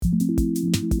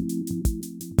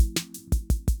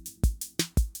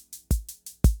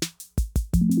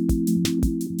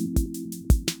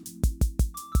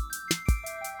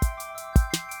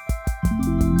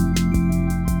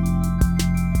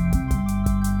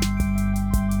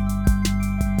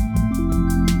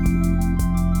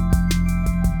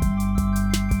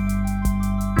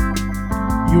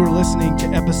listening to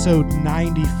episode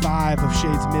 95 of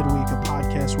Shades Midweek, a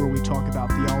podcast where we talk about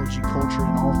theology, culture,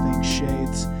 and all things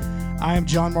Shades. I am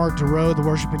John Mark DeRoe, the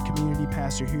worship and community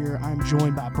pastor here. I'm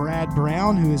joined by Brad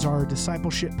Brown, who is our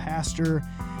discipleship pastor,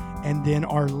 and then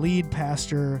our lead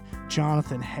pastor,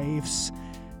 Jonathan Hafes.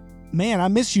 Man, I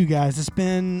miss you guys. It's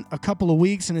been a couple of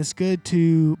weeks, and it's good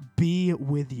to be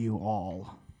with you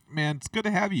all. Man, it's good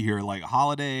to have you here. Like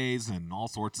holidays and all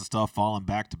sorts of stuff falling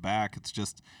back to back. It's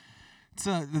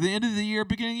the end of the year,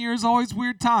 beginning of the year is always a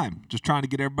weird time. Just trying to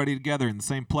get everybody together in the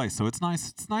same place. So it's nice.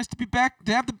 It's nice to be back,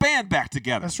 to have the band back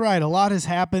together. That's right. A lot has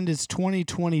happened. It's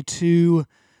 2022.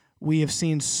 We have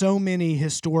seen so many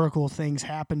historical things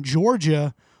happen.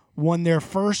 Georgia won their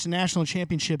first national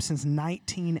championship since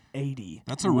 1980.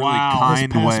 That's a really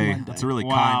kind way. That's a really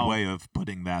kind way of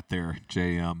putting that there,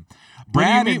 JM.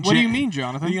 What do you mean,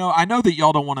 Jonathan? You know, I know that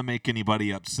y'all don't want to make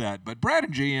anybody upset, but Brad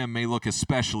and JM may look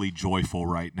especially joyful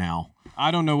right now. I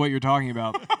don't know what you're talking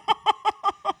about.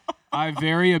 I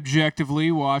very objectively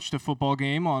watched a football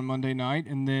game on Monday night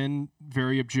and then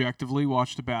very objectively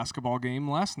watched a basketball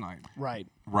game last night. Right.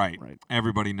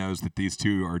 Everybody knows that these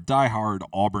two are diehard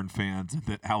Auburn fans and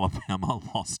that Alabama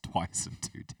lost twice in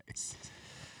 2 days.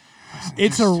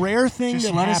 It's a rare thing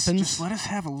that happens. Just let us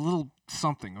have a little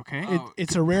something, okay?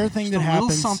 It's a rare thing that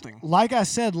happens. Something. Like I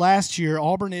said last year,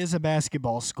 Auburn is a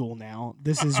basketball school now.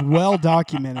 This is well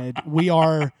documented. We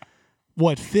are,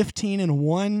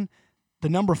 15-1, the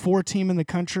number 4 team in the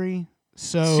country.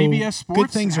 So CBS Sports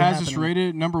good things has us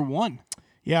rated number 1.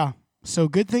 Yeah. So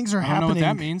good things are happening. I don't know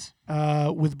what that means.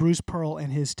 With Bruce Pearl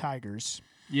and his Tigers.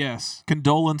 Yes.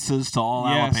 Condolences to all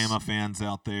Alabama fans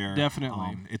out there.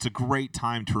 Definitely. It's a great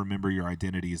time to remember your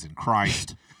identities in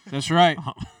Christ. That's right.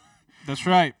 That's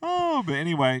right. Oh, but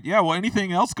anyway, yeah, well,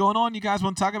 anything else going on you guys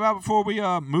want to talk about before we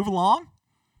move along?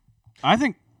 I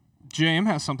think JM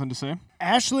has something to say.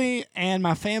 Ashley and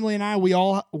my family and I, we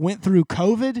all went through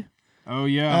COVID. Oh,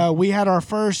 yeah. We had our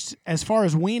first, as far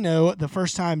as we know, the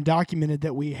first time documented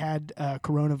that we had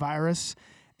coronavirus.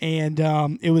 And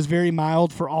it was very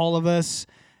mild for all of us.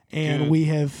 And we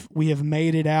have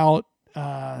made it out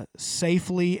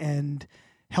safely and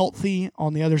healthy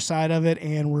on the other side of it.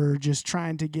 And we're just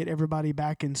trying to get everybody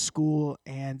back in school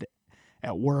and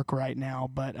at work right now.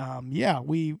 But,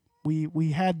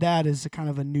 we had that as a kind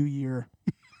of a new year.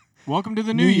 Welcome to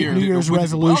the new year. New Year's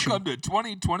resolution. Welcome to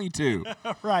 2022.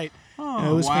 Right.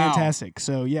 Oh, it was fantastic.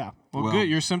 So, yeah. Well, good.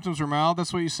 Your symptoms were mild.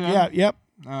 That's what you said? Yeah, yep.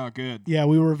 Oh, good. Yeah,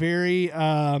 we were very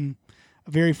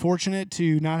fortunate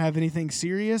to not have anything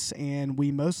serious, and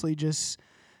we mostly just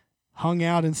hung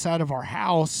out inside of our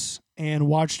house and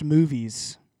watched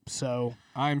movies. So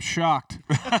I'm shocked.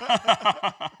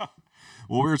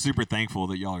 Well, we're super thankful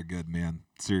that y'all are good, man.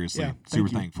 Seriously, yeah, super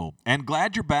thankful. And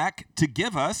glad you're back to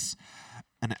give us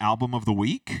an album of the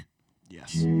week.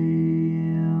 Yes.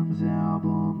 JM's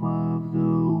album of the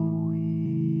week.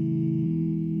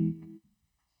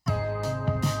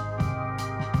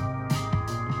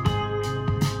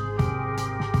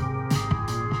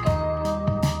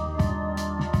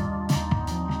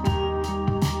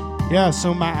 Yeah,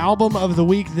 so my album of the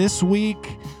week this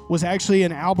week was actually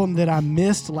an album that I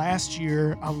missed last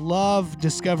year. I love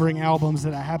discovering albums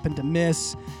that I happen to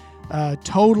miss.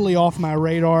 Totally off my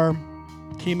radar.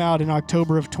 Came out in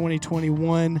October of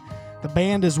 2021. The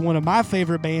band is one of my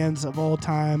favorite bands of all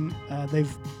time.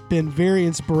 They've been very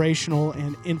inspirational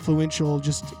and influential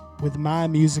just with my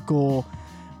musical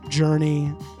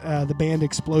journey. The band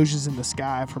Explosions in the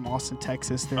Sky from Austin,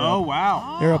 Texas.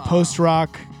 Wow. They're a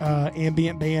post-rock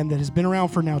ambient band that has been around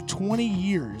for now 20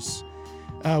 years,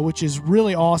 which is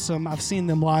really awesome. I've seen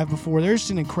them live before. They're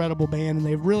just an incredible band, and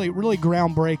they're really, really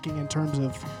groundbreaking in terms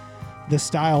of the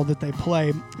style that they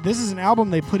play. This is an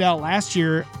album they put out last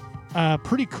year.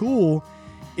 Pretty cool.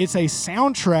 It's a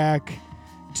soundtrack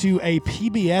to a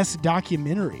PBS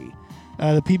documentary.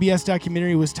 The PBS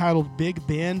documentary was titled Big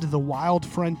Bend, The Wild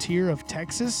Frontier of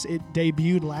Texas. It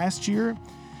debuted last year.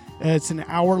 It's an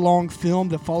hour-long film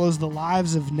that follows the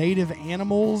lives of native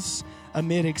animals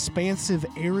amid expansive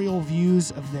aerial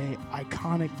views of the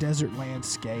iconic desert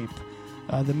landscape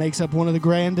that makes up one of the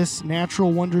grandest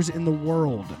natural wonders in the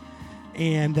world.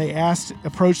 And they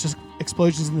approached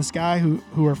Explosions in the Sky,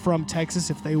 who are from Texas,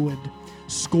 if they would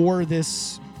score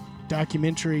this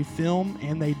documentary film,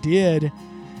 and they did.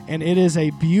 And it is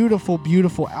a beautiful,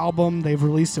 beautiful album. They've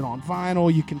released it on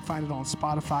vinyl. You can find it on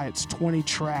Spotify. It's 20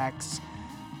 tracks.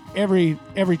 Every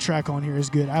track on here is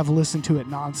good. I've listened to it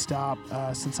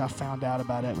nonstop since I found out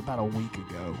about it about a week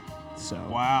ago. So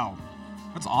wow,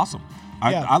 that's awesome.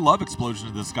 Yeah. I love Explosion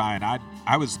in the Sky, and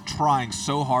I was trying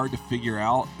so hard to figure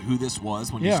out who this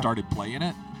was when you started playing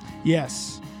it.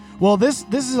 Yes. Well, this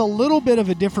is a little bit of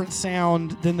a different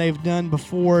sound than they've done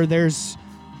before. There's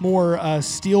more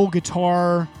steel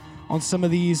guitar on some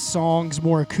of these songs,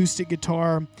 more acoustic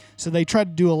guitar. So they tried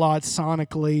to do a lot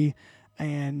sonically,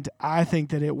 and I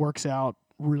think that it works out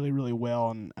really, really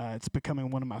well, and it's becoming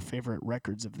one of my favorite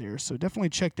records of theirs. So definitely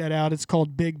check that out. It's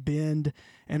called Big Bend,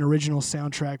 an original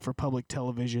soundtrack for public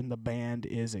television. The band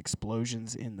is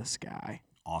Explosions in the Sky.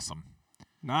 Awesome.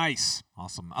 Nice.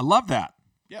 Awesome. I love that.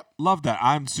 Yep. Love that.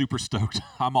 I'm super stoked.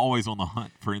 I'm always on the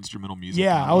hunt for instrumental music.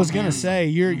 Yeah, I was gonna say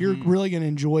you're Mhm. really gonna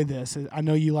enjoy this. I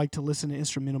know you like to listen to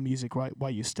instrumental music while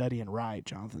you study and write,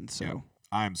 Jonathan. So Yeah,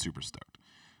 I'm super stoked.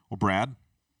 Well, Brad,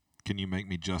 can you make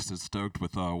me just as stoked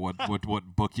with what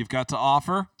book you've got to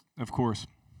offer? Of course.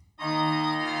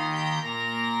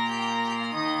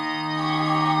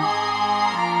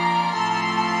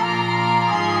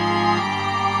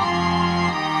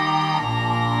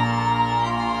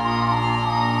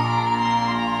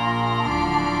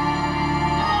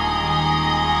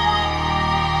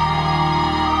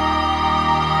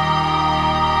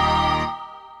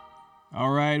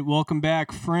 All right, welcome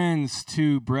back, friends,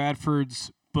 to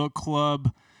Bradford's Book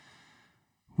Club.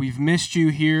 We've missed you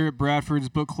here at Bradford's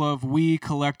Book Club. We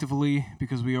collectively,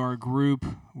 because we are a group,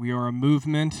 we are a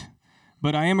movement.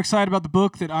 But I am excited about the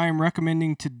book that I am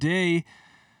recommending today.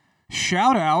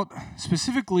 Shout out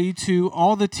specifically to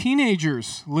all the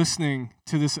teenagers listening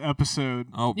to this episode.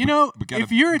 Oh, you know, we got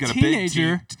if you're a got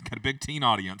teenager, got a big teen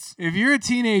audience. if you're a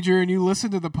teenager and you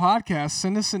listen to the podcast,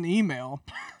 send us an email.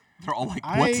 They're all like,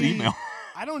 "What's email?"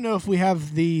 I don't know if we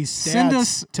have the stats Send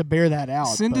us- to bear that out.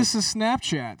 Send but us a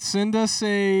Snapchat. Send us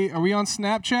a. Are we on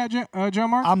Snapchat, John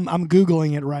Mark? I'm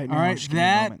googling it right now. All right, Just give me a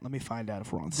that- moment. Let me find out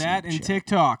if we're on that Snapchat. and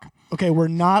TikTok. Okay, we're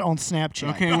not on Snapchat.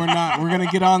 Okay, we're not. We're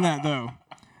gonna get on that though.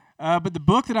 But the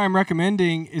book that I'm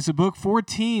recommending is a book for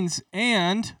teens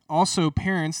and also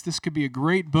parents. This could be a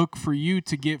great book for you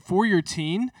to get for your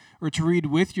teen or to read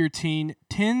with your teen.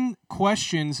 10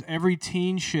 questions every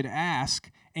teen should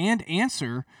ask and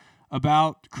answer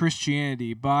about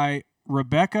Christianity by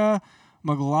Rebecca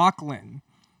McLaughlin.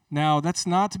 Now, that's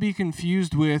not to be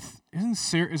confused with,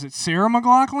 is it Sarah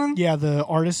McLaughlin? Yeah, the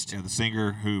artist. Yeah, the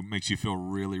singer who makes you feel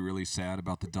really, really sad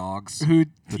about the dogs. Who,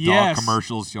 The yes. dog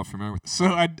commercials. Y'all familiar with? So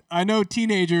I know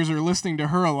teenagers are listening to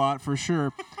her a lot for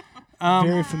sure.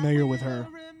 Very familiar with her.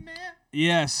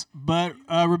 Yes, but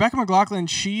Rebecca McLaughlin,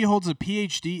 she holds a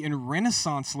PhD in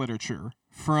Renaissance literature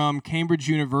from Cambridge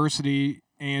University,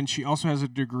 and she also has a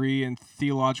degree in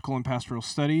theological and pastoral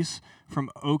studies from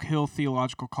Oak Hill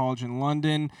Theological College in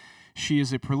London. She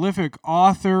is a prolific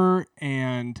author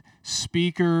and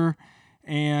speaker,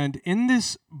 and in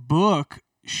this book,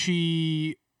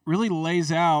 she really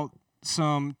lays out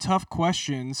some tough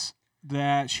questions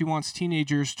that she wants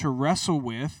teenagers to wrestle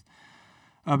with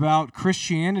about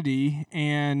Christianity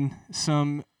and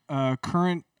some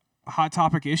current hot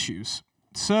topic issues.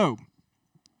 So,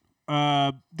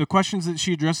 the questions that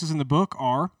she addresses in the book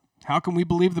are, how can we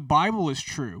believe the Bible is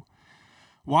true?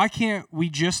 Why can't we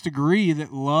just agree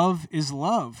that love is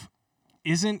love?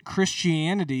 Isn't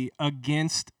Christianity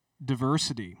against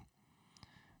diversity?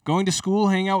 Going to school,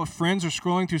 hanging out with friends, or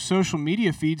scrolling through social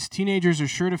media feeds, teenagers are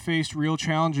sure to face real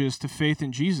challenges to faith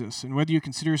in Jesus. And whether you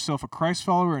consider yourself a Christ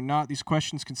follower or not, these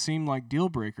questions can seem like deal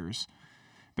breakers.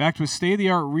 Backed with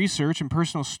state-of-the-art research and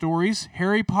personal stories,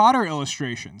 Harry Potter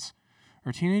illustrations.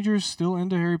 Are teenagers still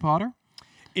into Harry Potter?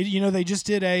 They just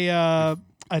did an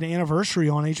anniversary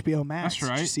on HBO Max. That's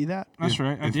right. Did you see that? That's If-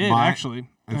 right. I if did, my- actually.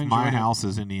 I If my enjoyed it. house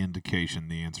is any indication,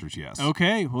 the answer is yes.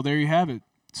 Okay, well, there you have it.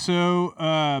 So,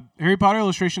 Harry Potter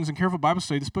Illustrations and Careful Bible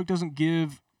Study, this book doesn't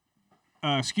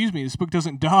this book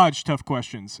doesn't dodge tough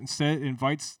questions. Instead, it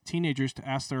invites teenagers to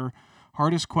ask their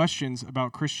hardest questions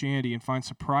about Christianity and find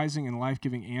surprising and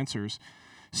life-giving answers.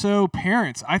 So,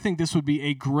 parents, I think this would be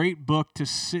a great book to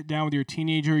sit down with your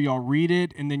teenager. Y'all read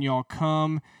it, and then y'all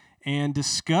come and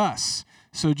discuss.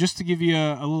 So, just to give you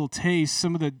a little taste,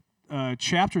 some of the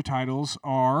chapter titles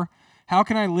are, How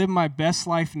Can I Live My Best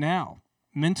Life Now?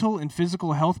 Mental and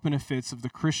physical health benefits of the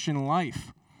Christian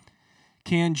life.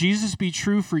 Can Jesus be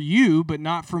true for you, but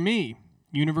not for me?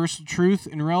 Universal truth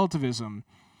and relativism.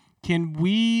 Can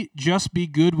we just be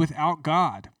good without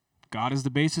God? God is the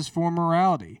basis for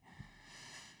morality.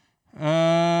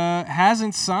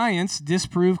 Hasn't science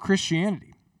disproved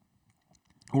Christianity?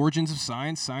 Origins of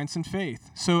science, science and faith.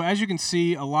 So as you can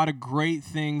see, a lot of great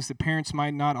things that parents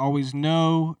might not always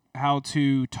know how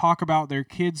to talk about their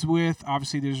kids with.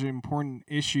 Obviously, there's important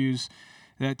issues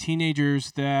that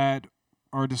teenagers that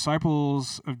are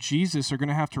disciples of Jesus are going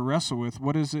to have to wrestle with.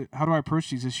 What is it? How do I approach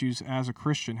these issues as a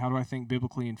Christian? How do I think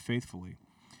biblically and faithfully?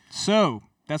 So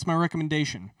That's my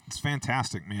recommendation. It's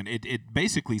fantastic, man. It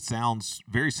basically sounds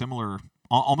very similar,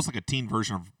 almost like a teen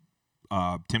version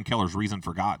of Tim Keller's Reason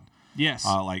for God. Yes.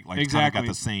 Like kind of exactly. got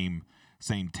the same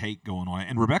take going on.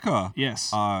 And Rebecca,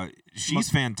 Yes. she's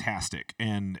fantastic.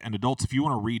 And adults, if you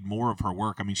want to read more of her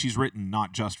work, I mean, she's written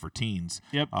not just for teens.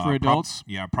 Yep, for adults.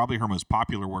 Probably her most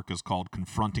popular work is called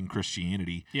Confronting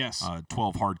Christianity. Yes.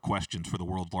 12 Hard Questions for the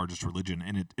World's Largest Religion.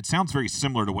 And it sounds very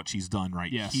similar to what she's done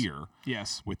here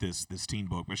Yes. with this teen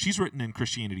book. But she's written in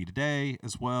Christianity Today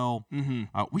as well.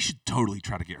 Mm-hmm. We should totally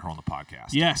try to get her on the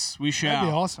podcast. Yes, we shall. That'd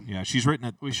be awesome. Yeah, she's written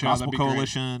at the shall. Gospel That'd be great.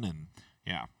 Coalition, and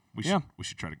we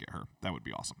should try to get her. That would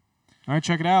be awesome. All right,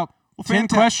 check it out. Well, 10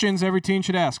 questions every teen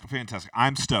should ask. Fantastic.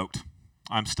 I'm stoked.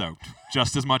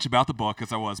 Just as much about the book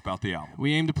as I was about the album.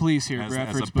 We aim to please here at As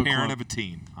Bradford's a Book parent Club. of a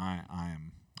teen,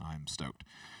 I'm stoked.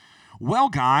 Well,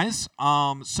 guys,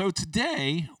 so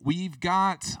today we've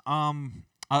got a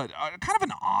kind of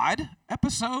an odd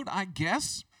episode, I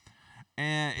guess.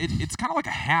 And it's kind of like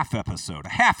a half episode, a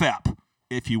half ep,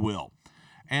 if you will.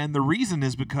 And the reason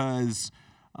is because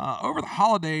over the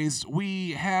holidays,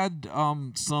 we had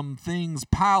some things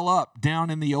pile up down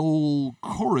in the old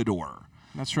corridor.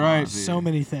 That's right. So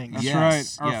many things. That's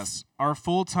Yes, right. yes. Our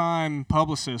full-time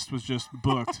publicist was just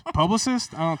booked.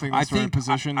 Publicist? I don't think that's the right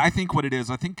position. I think what it is,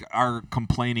 I think our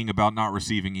complaining about not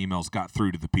receiving emails got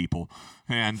through to the people,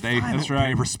 and they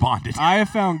right. responded. I have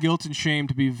found guilt and shame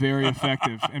to be very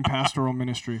effective in pastoral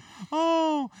ministry.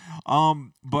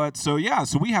 But so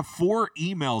we have 4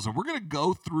 emails, and we're going to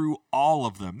go through all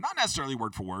of them. Not necessarily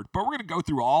word for word, but we're going to go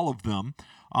through all of them.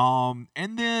 And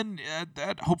then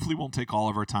that hopefully won't take all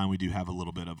of our time. We do have a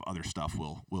little bit of other stuff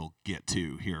we'll get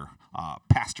to here.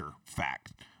 Pastor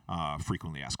fact,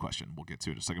 frequently asked question. We'll get to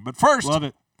it in a second. But first, Love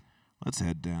it. let's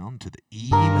head down to the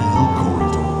email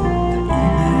corridor.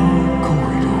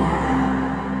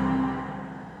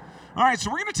 All right,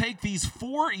 so we're going to take these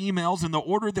 4 emails in the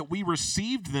order that we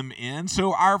received them in.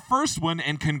 So our first one,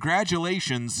 and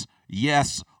congratulations,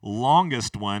 yes,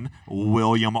 longest one,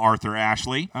 William Arthur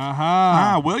Ashley.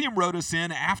 William wrote us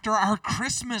in after our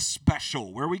Christmas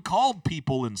special where we called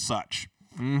people and such.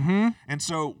 Mm-hmm. And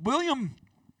so, William,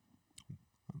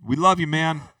 we love you,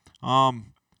 man.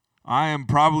 I am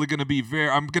probably going to be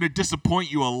I'm going to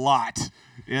disappoint you a lot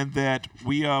in that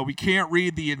we can't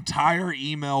read the entire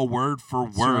email word for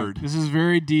word. Right. This is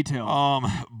very detailed.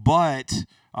 But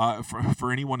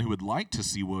for anyone who would like to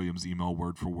see William's email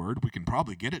word for word, we can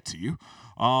probably get it to you.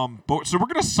 So we're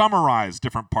going to summarize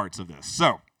different parts of this.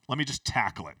 So let me just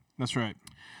tackle it. That's right.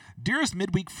 Dearest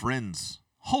midweek friends,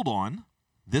 hold on.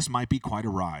 This might be quite a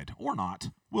ride, or not.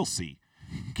 We'll see.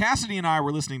 Cassidy and I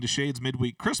were listening to Shade's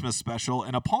midweek Christmas special,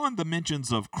 and upon the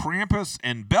mentions of Krampus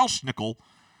and Belschnickel,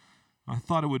 I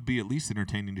thought it would be at least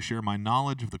entertaining to share my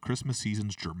knowledge of the Christmas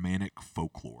season's Germanic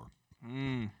folklore.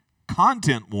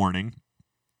 Content warning,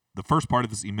 the first part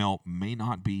of this email may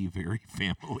not be very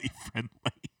family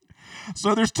friendly.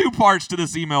 So there's 2 parts to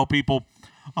this email, people.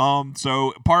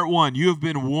 So part 1, you have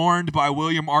been warned by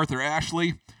William Arthur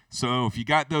Ashley. So if you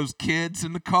got those kids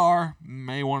in the car, you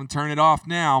may want to turn it off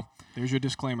now. There's your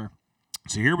disclaimer.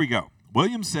 So here we go.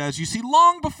 William says, you see,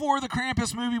 long before the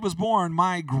Krampus movie was born,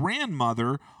 my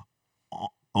grandmother,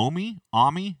 Ami,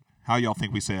 how y'all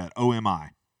think we say it?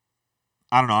 O-M-I.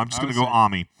 I don't know. I'm just going to go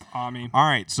Ami. Ami. All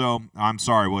right. So I'm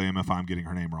sorry, William, if I'm getting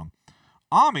her name wrong.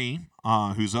 Ami,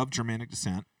 who's of Germanic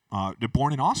descent,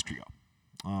 born in Austria.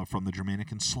 From the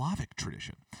Germanic and Slavic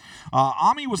tradition.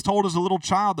 Ami was told as a little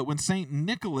child that when St.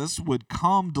 Nicholas would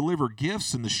come deliver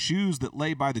gifts in the shoes that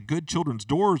lay by the good children's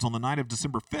doors on the night of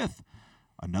December 5th,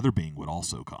 another being would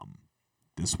also come.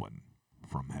 This one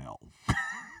from hell.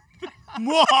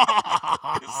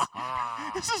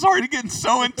 This is already getting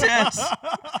so intense.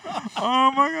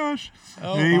 Oh, my gosh.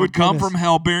 He would come from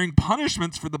hell bearing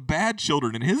punishments for the bad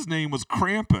children, and his name was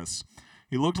Krampus.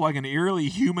 He looked like an eerily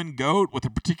human goat with a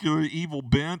particularly evil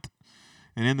bent.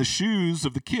 And in the shoes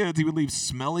of the kids, he would leave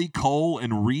smelly coal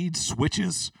and reed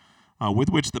switches with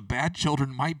which the bad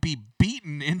children might be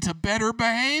beaten into better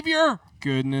behavior.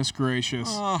 Goodness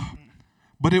gracious.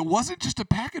 But it wasn't just a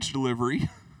package delivery.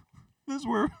 This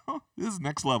is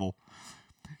next level.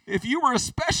 If you were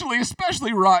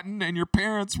especially rotten and your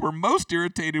parents were most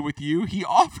irritated with you, he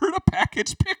offered a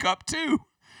package pickup too.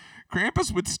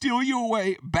 Krampus would steal you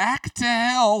away back to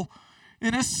hell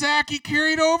in a sack he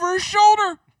carried over his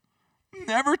shoulder,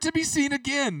 never to be seen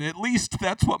again. At least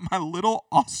that's what my little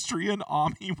Austrian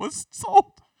Ami was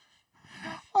told.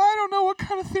 I don't know what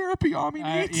kind of therapy Ami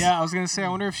needs. I was going to say, I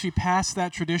wonder if she passed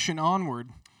that tradition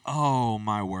onward. Oh,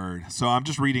 my word. So I'm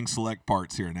just reading select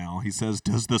parts here now. He says,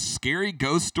 does the scary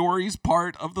ghost stories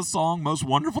part of the song Most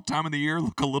Wonderful Time of the Year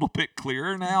look a little bit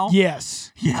clearer now?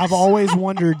 Yes. Yes. I've always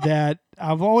wondered that.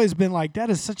 I've always been like,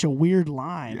 that is such a weird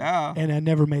line. Yeah. And I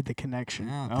never made the connection.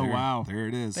 Yeah, Oh, wow. There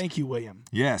it is. Thank you, William.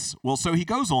 Yes. Well, so he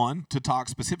goes on to talk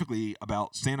specifically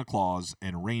about Santa Claus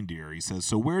and reindeer. He says,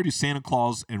 so where do Santa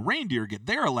Claus and reindeer get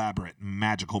their elaborate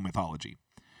magical mythology?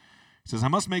 He says, I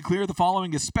must make clear the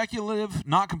following is speculative,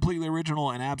 not completely original,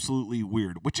 and absolutely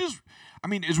weird. Which is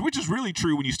really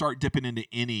true when you start dipping into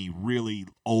any really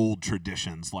old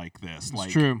traditions like this.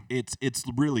 It's true. It's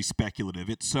really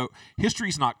speculative. It's so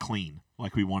history's not clean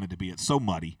like we want it to be. It's so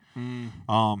muddy.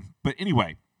 But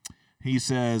anyway, he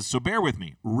says, so bear with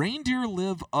me. Reindeer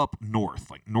live up north,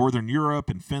 like Northern Europe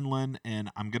and Finland, and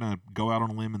I'm going to go out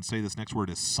on a limb and say this next word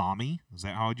is Sami. Is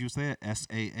that how would you say it?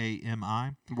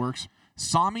 Saami? Works.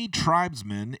 Sami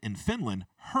tribesmen in Finland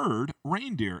herd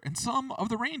reindeer, and some of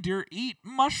the reindeer eat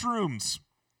mushrooms.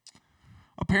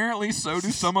 Apparently, so do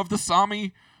some of the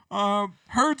Sami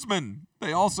herdsmen.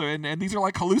 They also, and these are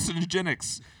like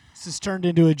hallucinogenics. This has turned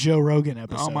into a Joe Rogan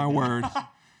episode. Oh, my word.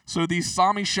 So these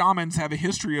Sami shamans have a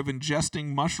history of ingesting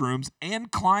mushrooms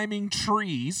and climbing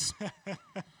trees.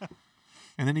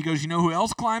 And then he goes, you know who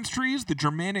else climbs trees? The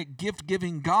Germanic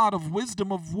gift-giving god of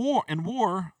wisdom of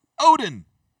war, Odin.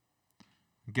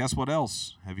 Guess what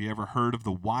else? Have you ever heard of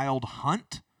the Wild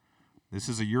Hunt? This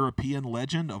is a European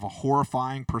legend of a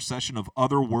horrifying procession of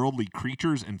otherworldly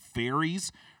creatures and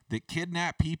fairies that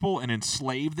kidnap people and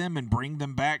enslave them and bring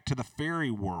them back to the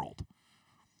fairy world.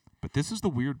 But this is the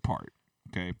weird part,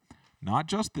 okay? Not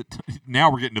just that... Now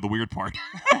we're getting to the weird part.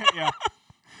 Yeah.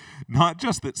 Not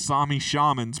just that Sami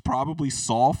shamans probably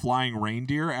saw flying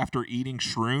reindeer after eating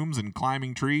shrooms and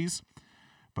climbing trees,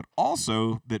 but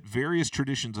also that various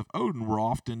traditions of Odin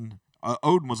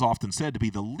Odin was often said to be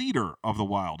the leader of the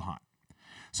Wild Hunt.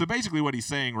 So basically what he's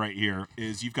saying right here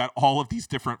is you've got all of these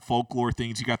different folklore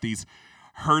things. You got these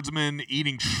herdsmen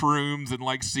eating shrooms and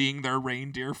like seeing their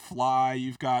reindeer fly.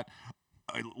 You've got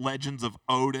legends of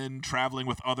Odin traveling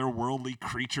with otherworldly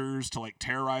creatures to like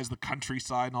terrorize the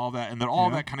countryside and all that. And then all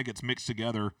that kind of gets mixed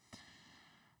together.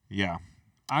 Yeah.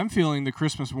 I'm feeling the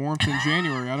Christmas warmth in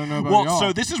January. I don't know about Well, y'all.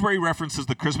 so this is where he references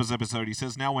the Christmas episode. He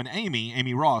says, now when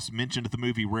Amy Ross mentioned the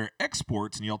movie Rare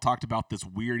Exports, and y'all talked about this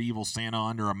weird evil Santa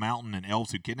under a mountain and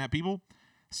elves who kidnap people,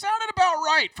 sounded about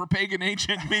right for pagan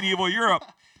ancient medieval Europe.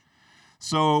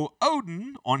 So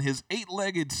Odin, on his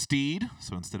 8-legged steed,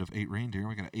 so instead of 8 reindeer,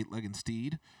 we got an 8-legged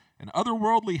steed, an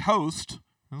otherworldly host,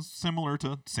 similar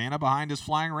to Santa behind his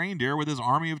flying reindeer with his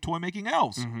army of toy-making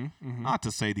elves. Not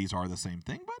to say these are the same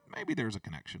thing, but maybe there's a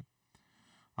connection.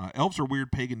 Elves are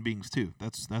weird pagan beings, too.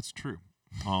 That's true.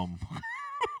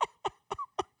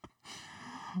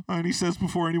 And he says,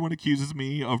 before anyone accuses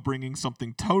me of bringing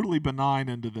something totally benign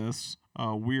into this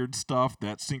weird stuff,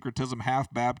 that syncretism,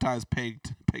 half-baptized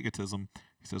paganism,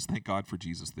 he says, thank God for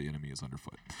Jesus, the enemy is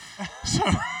underfoot. So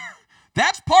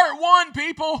that's part 1,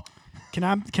 people. Can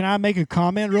I make a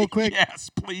comment real quick? Yes,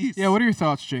 please. yeah, what are your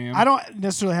thoughts, JM? I don't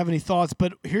necessarily have any thoughts,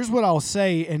 but here's what I'll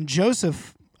say, and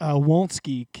Joseph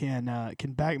Wolski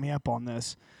can back me up on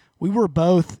this. We were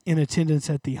both in attendance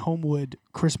at the Homewood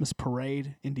Christmas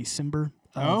Parade in December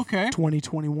of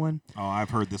 2021. Oh, I've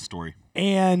heard this story.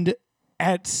 And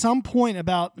at some point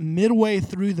about midway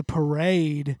through the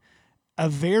parade, a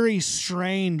very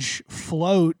strange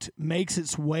float makes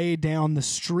its way down the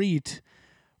street.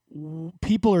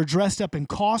 People are dressed up in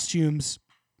costumes.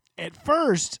 At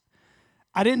first,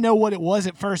 I didn't know what it was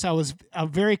at first. I was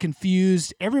very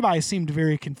confused. Everybody seemed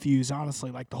very confused,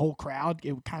 honestly. Like the whole crowd,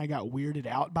 it kind of got weirded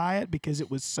out by it because it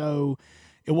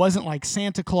wasn't like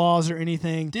Santa Claus or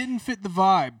anything. Didn't fit the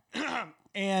vibe.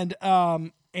 And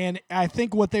I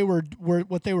think what they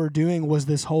were doing was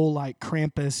this whole like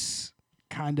Krampus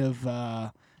kind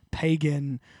of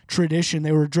pagan tradition.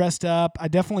 They were dressed up. I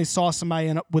definitely saw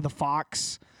somebody with a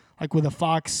fox,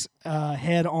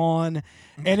 head on,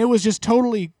 and it was just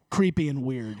totally creepy and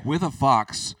weird. With a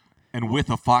fox and with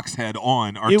a fox head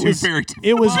on are It two was very different.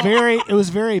 it was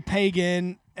very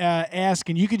pagan esque,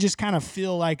 and you could just kind of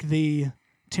feel like the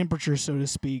temperature, so to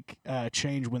speak,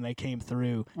 change when they came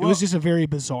through. It was just a very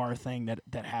bizarre thing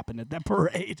that happened at that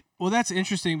parade. Well, that's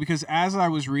interesting because as I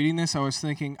was reading this, I was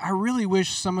thinking, I really wish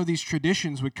some of these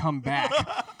traditions would come back.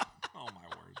 Oh my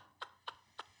word.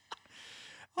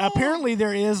 Apparently,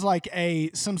 there is like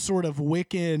some sort of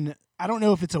Wiccan. I don't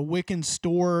know if it's a Wiccan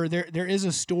store. There is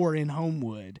a store in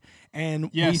Homewood, and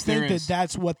Yes, we think there is.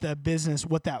 that's what that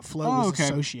float was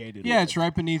associated Yeah, with. it's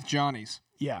right beneath Johnny's.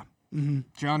 Yeah.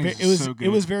 Johnny's It was is so good. It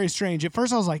was very strange. At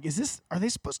first, I was like, are they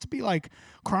supposed to be like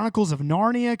Chronicles of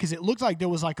Narnia? Because it looked like there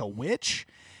was like a witch,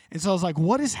 And so I was like,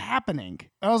 what is happening?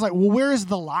 And I was like, well, where is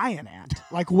the lion at?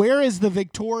 Like, where is the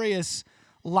victorious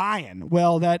lion?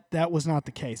 Well, that was not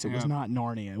the case. It was not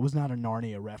Narnia. It was not a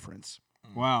Narnia reference.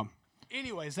 Wow.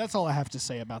 Anyways, that's all I have to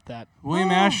say about that.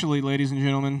 William Ashley, ladies and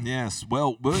gentlemen. Yes.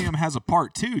 Well, William has a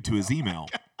part 2 to his email.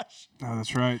 Oh,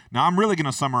 that's right. Now, I'm really going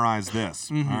to summarize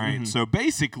this. All right. So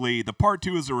basically, the part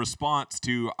 2 is a response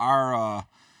to our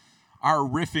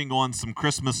riffing on some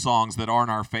Christmas songs that aren't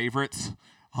our favorites,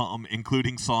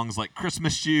 including songs like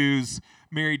Christmas Shoes,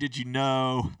 Mary Did You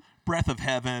Know, Breath of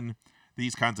Heaven,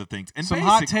 these kinds of things. And Some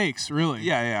hot takes, really.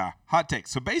 Yeah. Hot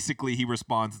takes. So basically, he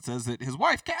responds and says that his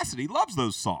wife, Cassidy, loves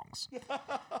those songs.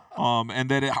 And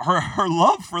that her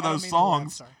love for those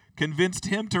songs convinced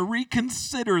him to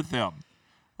reconsider them.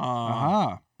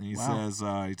 And he says,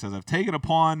 I've taken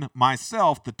upon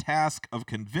myself the task of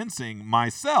convincing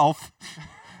myself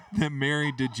that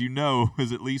Mary Did You Know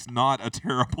is at least not a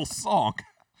terrible song.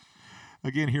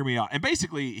 Again, hear me out. And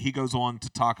basically, he goes on to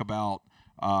talk about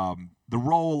the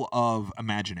role of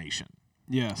imagination.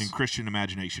 Yes. In Christian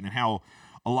imagination, and how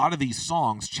a lot of these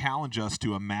songs challenge us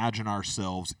to imagine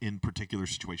ourselves in particular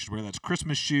situations, whether that's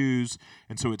Christmas Shoes,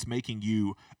 and so it's making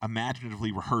you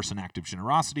imaginatively rehearse an act of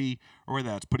generosity, or whether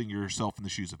that's putting yourself in the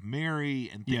shoes of Mary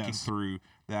and thinking through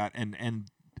that.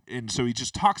 And so he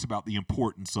just talks about the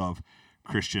importance of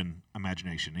Christian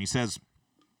imagination. And he says,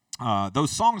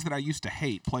 those songs that I used to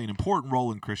hate play an important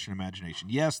role in Christian imagination.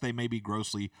 Yes, they may be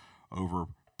grossly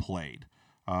overplayed.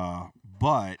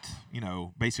 But,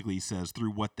 basically he says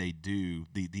through what they do,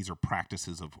 these are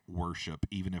practices of worship,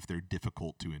 even if they're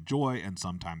difficult to enjoy and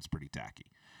sometimes pretty tacky.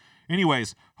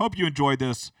 Anyways, hope you enjoyed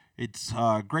this. It's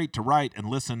great to write and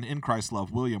listen. In Christ's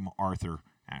love, William Arthur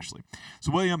Ashley.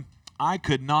 So, William, I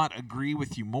could not agree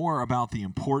with you more about the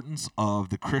importance of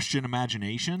the Christian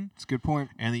imagination. That's a good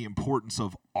point. And the importance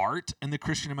of art in the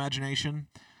Christian imagination.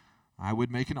 I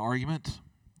would make an argument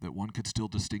that one could still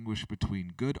distinguish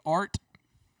between good art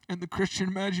in the Christian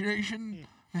imagination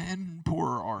and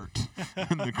poorer art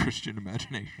in the Christian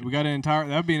imagination. We got that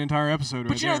would be an entire episode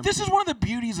but right there. This is one of the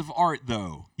beauties of art,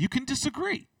 though. You can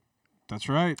disagree. That's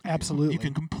right. Absolutely. You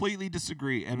can completely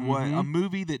disagree. And what a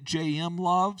movie that JM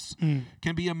loves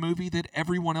can be a movie that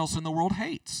everyone else in the world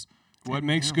hates. What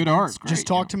makes good art? Just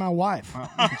talk to my wife.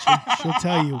 She'll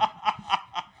tell you.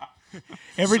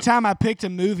 Every time I picked a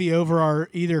movie over our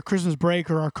either Christmas break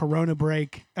or our Corona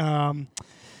break, I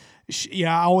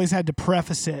always had to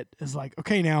preface it as like,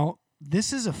 okay, now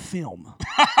this is a film.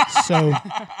 So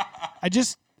I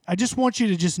just want you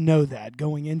to just know that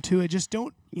going into it. Just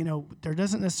don't, there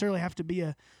doesn't necessarily have to be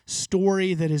a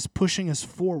story that is pushing us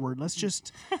forward. Let's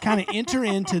just kind of enter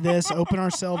into this, open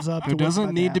ourselves up. There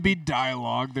doesn't need to be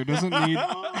dialogue. There doesn't need...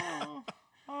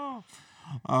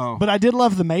 Oh. But I did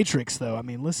love The Matrix, though. I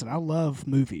mean, listen, I love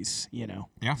movies, Yeah.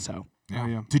 So. Yeah. Oh,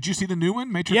 yeah. Did you see the new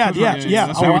one, Matrix? Yeah.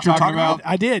 That's what you're talking about.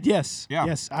 I did, yes. Yeah.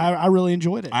 Yes, I really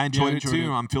enjoyed it. I enjoyed it enjoyed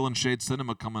too. it. I'm feeling Shade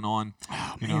Cinema coming on,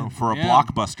 for a Yeah.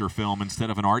 blockbuster film instead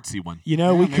of an artsy one. we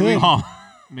maybe could.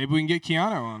 Maybe we can get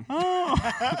Keanu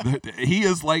on. He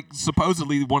is like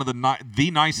supposedly one of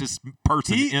the nicest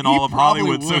person He in all of probably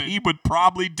Hollywood, so would. he would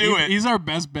probably do it. He's our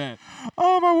best bet.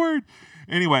 Oh my word!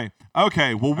 Anyway,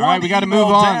 okay. Well, All right, we got to move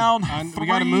on. Down, We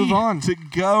gotta move on. to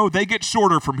go. They get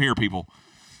shorter from here, people.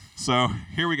 So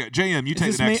here we go. JM, you Is take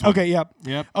this the next me? one. Okay, yep.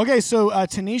 Yep. Okay, so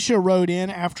Tanisha wrote in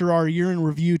after our Year in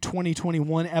Review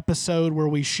 2021 episode where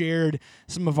we shared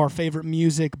some of our favorite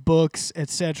music, books,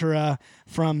 etc.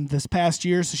 from this past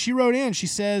year. So she wrote in. She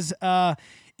says,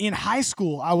 in high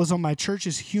school, I was on my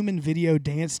church's human video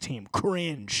dance team.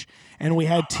 Cringe. And we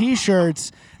had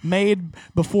T-shirts made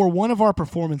before one of our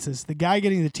performances. The guy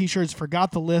getting the T-shirts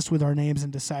forgot the list with our names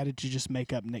and decided to just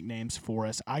make up nicknames for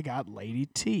us. I got Lady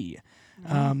T.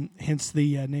 Hence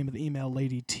the name of the email,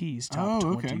 Lady T's Top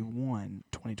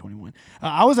 2021.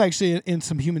 I was actually in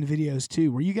some human videos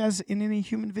too. Were you guys in any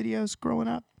human videos growing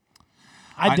up?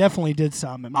 I definitely did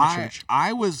some at my church.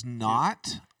 I was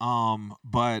not,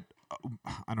 but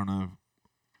I don't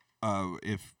know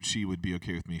if she would be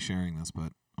okay with me sharing this,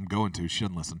 but I'm going to. She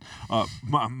doesn't listen.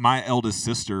 My eldest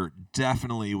sister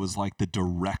definitely was like the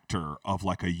director of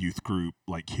like a youth group,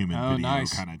 like human video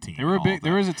kind of team. They were big.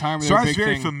 There was a time where so they were I was big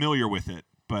very thing. familiar with it,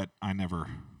 but I never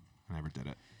did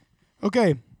it.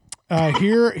 Okay.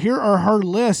 Here are her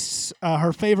lists.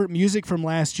 Her favorite music from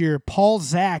last year. Paul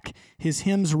Zach, his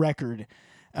hymns record.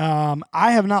 I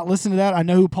have not listened to that. I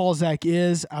know who Paul Zach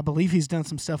is. I believe he's done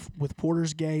some stuff with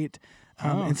Porter's Gate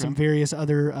and some various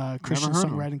other Christian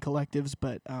songwriting collectives.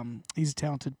 But he's a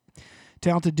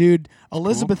talented dude.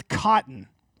 Elizabeth Cotton,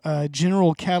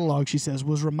 General Catalog, she says,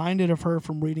 was reminded of her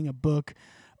from reading a book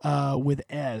with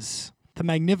Ez. The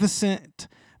magnificent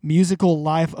Musical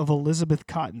Life of Elizabeth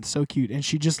Cotton. So cute. And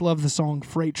she just loved the song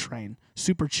Freight Train.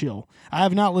 Super chill. I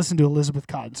have not listened to Elizabeth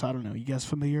Cotton, so I don't know. You guys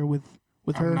familiar with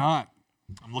her? I'm not.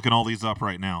 I'm looking all these up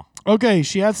right now. Okay,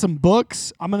 she had some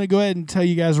books. I'm going to go ahead and tell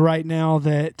you guys right now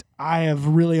that I have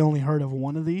really only heard of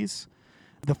one of these.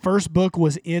 The first book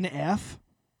was NF.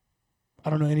 I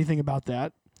don't know anything about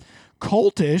that.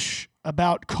 Cultish,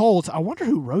 about cults. I wonder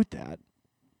who wrote that.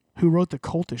 Who wrote the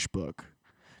Cultish book?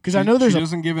 Because I know She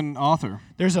doesn't give an author.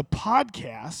 there's a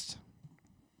podcast.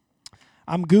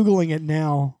 I'm Googling it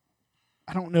now.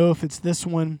 I don't know if it's this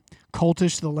one,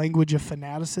 Cultish, The Language of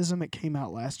Fanaticism. It came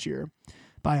out last year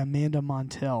by Amanda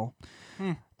Montell.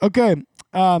 Okay,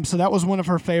 so that was one of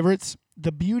her favorites.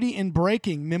 The Beauty in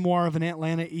Breaking, Memoir of an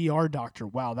Atlanta ER Doctor.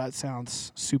 Wow, that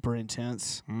sounds super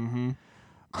intense. Mm-hmm.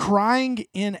 Crying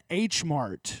in H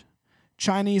Mart.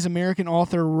 Chinese-American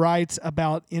author writes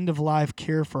about end-of-life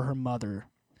care for her mother.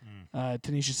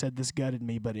 Tanisha said, this gutted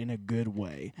me, but in a good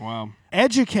way. Wow.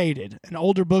 Educated, an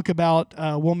older book about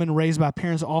a woman raised by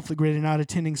parents off the grid and not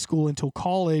attending school until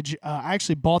college. I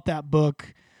actually bought that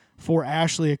book for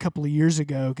Ashley a couple of years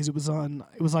ago because it was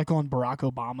like on Barack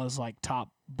Obama's like top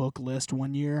book list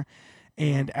one year,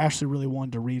 and Ashley really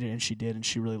wanted to read it, and she did, and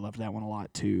she really loved that one a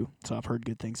lot too. So I've heard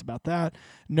good things about that.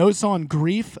 Notes on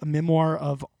Grief, a memoir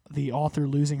of the author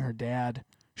losing her dad.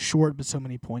 Short but so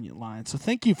many poignant lines. So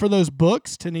thank you for those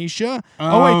books, Tanisha.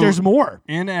 Oh wait, there's more.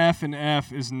 NF and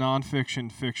F is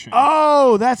nonfiction fiction.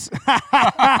 Oh, that's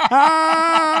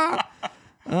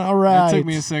all right. That took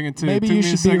me a second too. Maybe Took you me a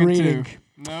should be second, reading. Too.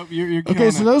 Nope, you're Okay,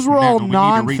 killing so it. those were all We need to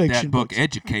read nonfiction that book, books.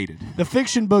 Educated. The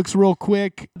fiction books, real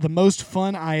quick. The Most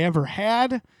Fun I Ever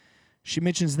Had. She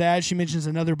mentions that. She mentions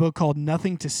another book called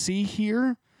Nothing to See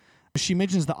Here. She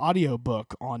mentions the audio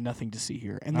book on Nothing to See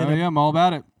Here. And then I'm all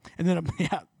about it. And then,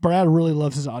 Brad really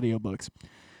loves his audiobooks.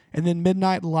 And then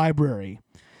Midnight Library.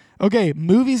 Okay,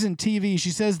 movies and TV.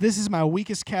 She says, this is my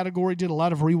weakest category. Did a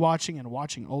lot of rewatching and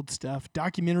watching old stuff.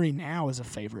 Documentary Now is a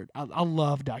favorite. I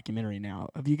love Documentary Now.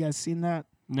 Have you guys seen that?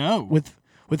 No.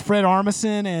 With Fred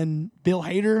Armisen and Bill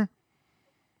Hader?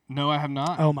 No, I have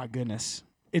not. Oh, my goodness.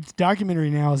 It's Documentary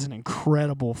Now is an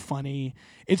incredible, funny...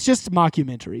 It's just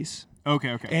mockumentaries.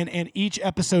 Okay. And each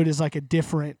episode is like a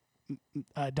different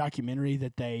documentary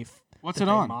that they What's that it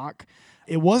they on? mock.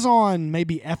 It was on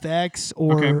maybe FX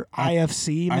or Okay.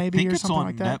 IFC maybe I think or it's something on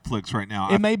like that. Netflix right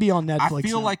now. It may be on Netflix. I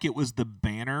feel now. like it was the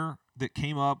banner that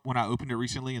came up when I opened it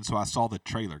recently, and so I saw the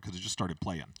trailer because it just started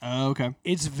playing. Oh, okay.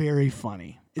 It's very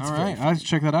funny. It's All very right. funny. I'll have to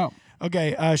check that out.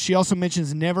 Okay. She also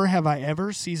mentions Never Have I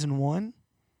Ever season 1.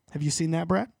 Have you seen that,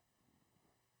 Brad?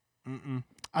 Mm-mm.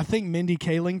 I think Mindy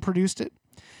Kaling produced it.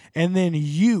 And then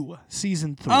You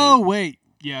season 3. Oh, wait.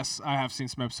 Yes, I have seen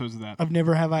some episodes of that. Of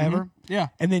Never Have I Ever. Yeah.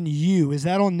 And then You, is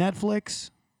that on Netflix?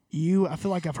 You, I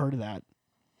feel like I've heard of that.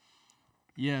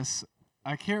 Yes.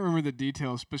 I can't remember the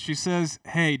details, but she says,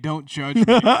 hey, don't judge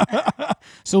me.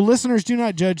 So listeners, do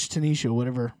not judge Tanisha,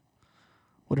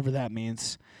 whatever that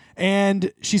means.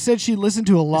 And she said she listened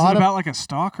to a Is lot it of about like a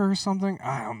stalker or something?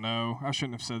 I don't know. I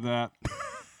shouldn't have said that.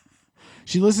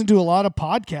 she listened to a lot of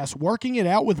podcasts. Working It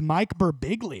Out with Mike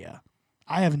Birbiglia.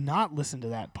 I have not listened to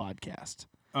that podcast.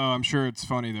 Oh, I'm sure it's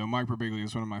funny, though. Mike Birbiglia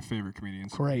is one of my favorite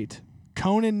comedians. Great.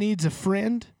 Conan Needs a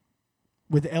Friend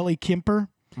with Ellie Kemper.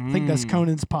 I think that's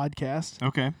Conan's podcast.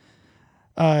 Okay.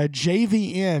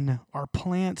 JVN, Are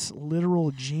Plants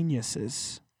Literal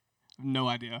Geniuses? No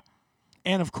idea.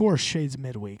 And, of course, Shades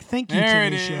Midweek. Thank you, There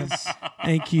it Tanisha. is.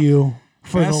 Thank you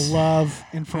for Best- the love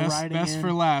and for Best, writing best in.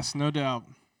 for last, no doubt.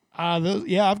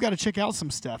 I've got to check out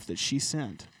some stuff that she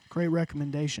sent. Great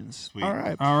recommendations. Sweet. All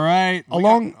right. All right.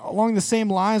 Along the same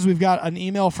lines, we've got an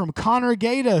email from Connor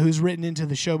Gata, who's written into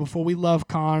the show before. We love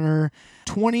Connor.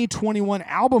 2021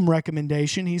 album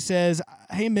recommendation. He says,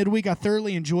 hey, Midweek, I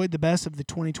thoroughly enjoyed the best of the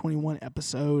 2021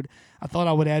 episode. I thought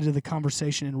I would add to the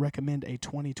conversation and recommend a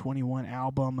 2021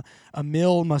 album.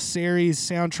 Emil Mosseri's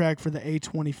soundtrack for the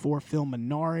A24 film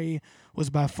Minari was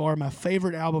by far my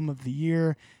favorite album of the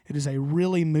year. It is a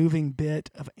really moving bit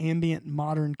of ambient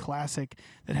modern classic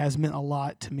that has meant a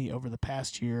lot to me over the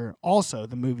past year. Also,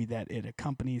 the movie that it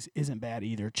accompanies isn't bad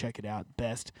either. Check it out.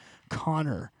 Best,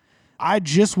 Connor. I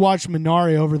just watched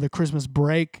Minari over the Christmas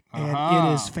break, and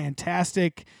it is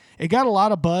fantastic. It got a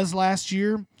lot of buzz last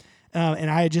year, and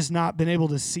I had just not been able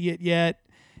to see it yet.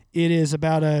 It is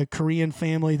about a Korean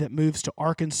family that moves to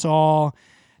Arkansas.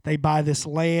 They buy this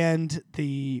land.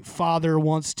 The father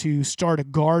wants to start a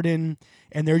garden,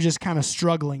 and they're just kind of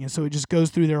struggling. And so it just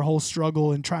goes through their whole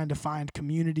struggle and trying to find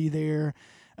community there.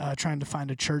 trying to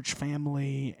find a church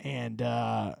family, and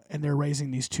they're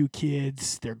raising these 2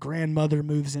 kids. Their grandmother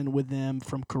moves in with them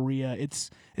from Korea. It's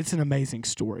an amazing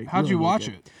story. How'd Really, you really watch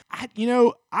good.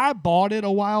 it? I bought it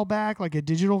a while back, like a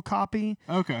digital copy,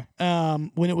 Okay.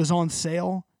 when it was on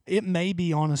sale. It may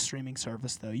be on a streaming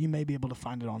service though. You may be able to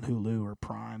find it on Hulu or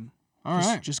Prime. All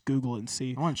right. Just Google it and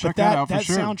see. I wanna check But that out for that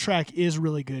sure. soundtrack is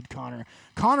really good, Connor.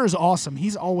 Connor's awesome.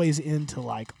 He's always into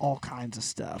like all kinds of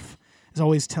stuff. He's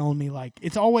always telling me like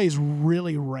it's always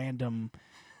really random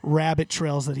rabbit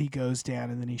trails that he goes down,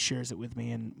 and then he shares it with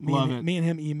me, and Love it. me and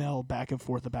him email back and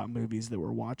forth about movies that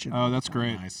we're watching. Oh, that's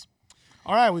great. Nice.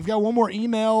 All right, we've got one more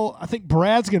email. I think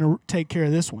Brad's going to take care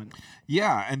of this one.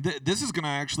 Yeah, and this is going to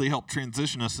actually help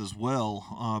transition us as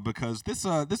well, because this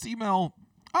email,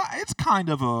 it's kind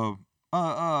of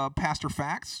a Pastor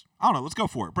Facts. I don't know. Let's go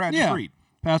for it. Brad, just read.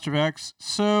 Pastor Vex.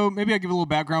 So maybe I'll give a little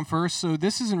background first. So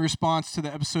this is in response to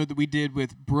the episode that we did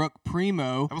with Brooke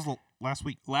Primo That was last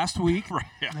week. last week. Right.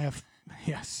 Yeah.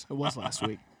 Yes, it was last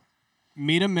week.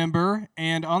 Meet a member,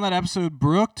 and on that episode,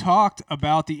 Brooke talked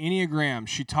about the Enneagram.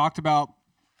 She talked about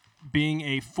being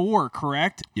a 4,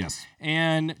 correct? Yes.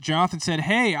 And Jonathan said,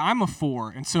 "Hey, I'm a 4."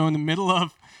 And so in the middle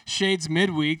of Shades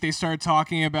Midweek, they started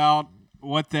talking about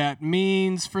what that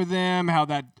means for them, how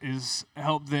that has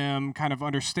helped them kind of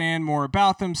understand more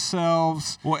about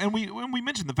themselves. Well, and we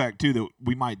mentioned the fact too that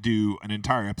we might do an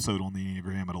entire episode on the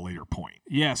Enneagram at a later point.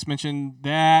 Yes, mentioned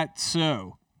that.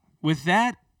 So with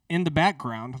that in the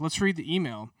background, let's read the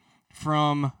email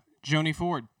from Joni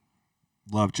Ford.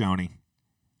 Love Joni.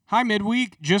 Hi,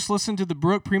 Midweek. Just listened to the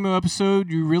Brooke Primo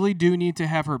episode. You really do need to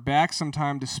have her back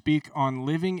sometime to speak on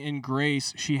living in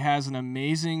grace. She has an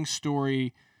amazing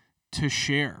story to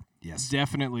share. Yes.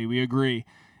 Definitely. We agree.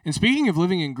 And speaking of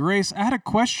living in grace, I had a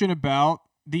question about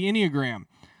the Enneagram.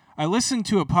 I listened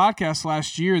to a podcast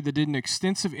last year that did an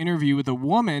extensive interview with a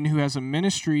woman who has a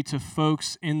ministry to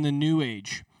folks in the New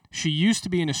Age. She used to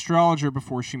be an astrologer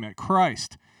before she met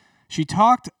Christ. She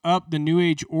talked up the New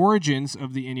Age origins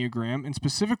of the Enneagram, and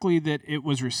specifically that it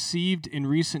was received in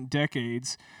recent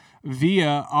decades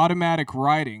via automatic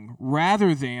writing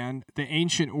rather than the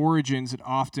ancient origins it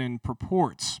often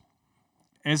purports.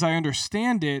 As I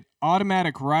understand it,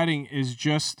 automatic writing is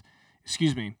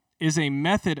a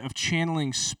method of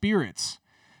channeling spirits.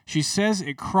 She says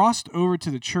it crossed over to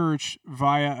the church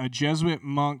via a Jesuit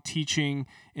monk teaching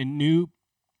in New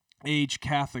Age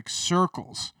Catholic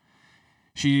circles.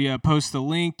 She posts a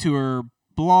link to her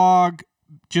blog.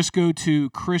 Just go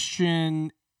to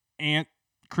Christian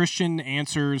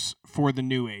Answers for the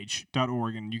New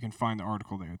Age.org, and you can find the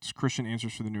article there. It's Christian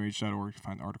Answers for the New Age.org to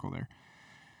find the article there.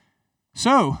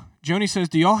 So, Joni says,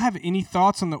 do y'all have any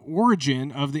thoughts on the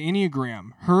origin of the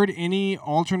Enneagram? Heard any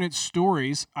alternate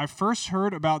stories? I first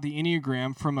heard about the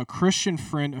Enneagram from a Christian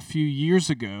friend a few years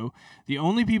ago. The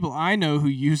only people I know who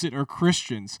use it are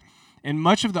Christians, and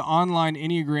much of the online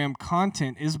Enneagram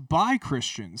content is by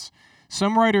Christians.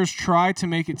 Some writers try to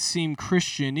make it seem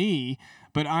Christian-y,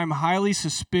 but I'm highly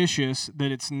suspicious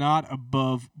that it's not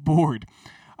above board.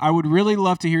 I would really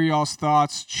love to hear y'all's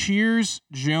thoughts. Cheers,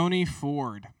 Joni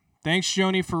Ford. Thanks,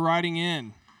 Joni, for writing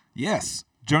in. Yes.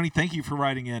 Joni, thank you for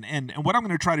writing in. And what I'm going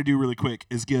to try to do really quick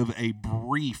is give a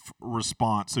brief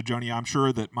response. So, Joni, I'm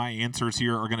sure that my answers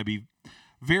here are going to be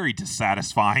very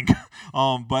dissatisfying.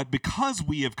 But because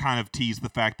we have kind of teased the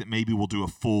fact that maybe we'll do a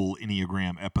full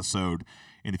Enneagram episode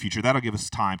in the future, that'll give us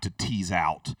time to tease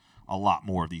out a lot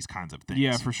more of these kinds of things.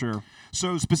 Yeah, for sure.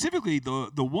 So specifically,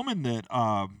 the woman that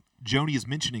Joni is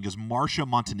mentioning is Marcia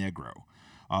Montenegro.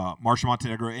 Marcia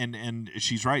Montenegro, and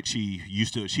she's right.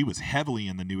 She was heavily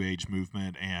in the New Age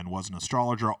movement and was an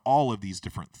astrologer. All of these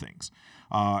different things,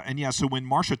 so when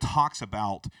Marcia talks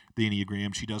about the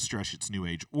Enneagram, she does stress its New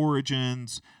Age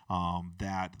origins.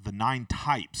 That the 9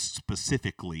 types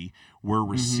specifically were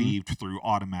received through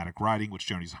automatic writing, which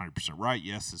Joni's 100% right.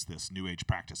 Yes, is this New Age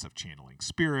practice of channeling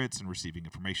spirits and receiving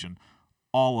information.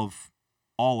 All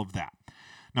of that.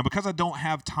 Now, because I don't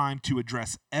have time to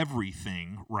address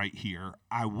everything right here,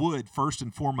 I would first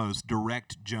and foremost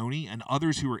direct Joni and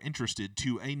others who are interested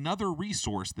to another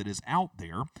resource that is out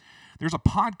there. There's a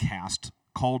podcast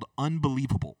called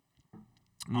Unbelievable.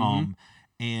 And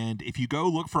if you go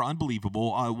look for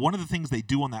Unbelievable, one of the things they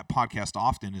do on that podcast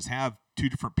often is have 2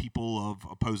 different people of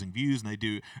opposing views, and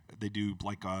they do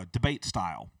like a debate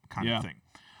style kind of thing.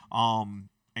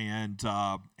 And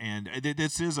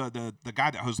this is the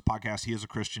guy that hosts the podcast. He is a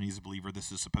Christian. He's a believer.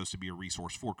 This is supposed to be a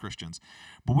resource for Christians.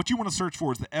 But what you want to search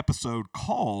for is the episode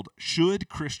called "Should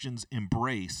Christians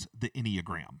Embrace the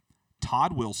Enneagram?"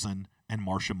 Todd Wilson and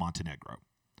Marcia Montenegro.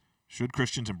 Should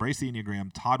Christians Embrace the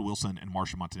Enneagram? Todd Wilson and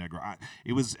Marsha Montenegro.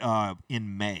 It was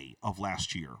in May of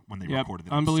last year when they recorded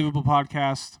that unbelievable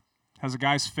podcast. Has a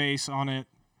guy's face on it.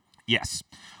 Yes.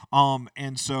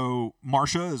 And so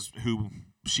Marsha is who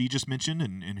she just mentioned,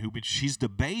 and who she's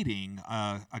debating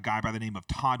a guy by the name of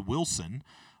Todd Wilson.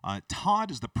 Todd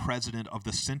is the president of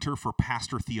the Center for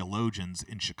Pastor Theologians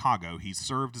in Chicago. He's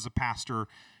served as a pastor.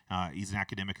 He's an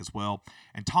academic as well.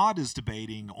 And Todd is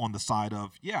debating on the side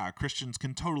of, Christians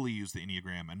can totally use the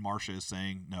Enneagram. And Marsha is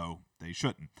saying, no, they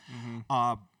shouldn't.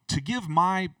 To give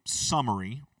my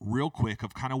summary real quick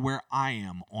of kind of where I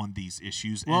am on these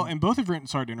issues. Well, and both have written,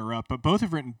 sorry to interrupt, but both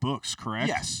have written books, correct?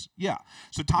 Yes, yeah.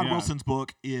 So Todd Wilson's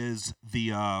book is the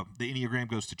Enneagram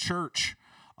Goes to Church.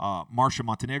 Marsha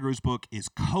Montenegro's book is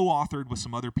co-authored with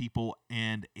some other people,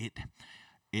 and it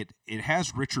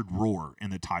has Richard Rohr in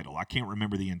the title. I can't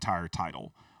remember the entire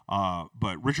title,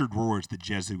 but Richard Rohr is the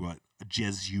Jesuit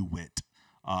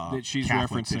that she's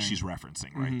Catholic referencing. that she's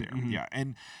referencing right there. Yeah,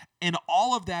 and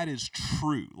all of that is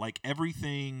true. Like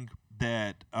everything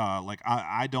that,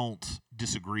 I don't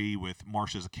disagree with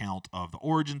Marsha's account of the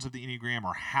origins of the Enneagram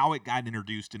or how it got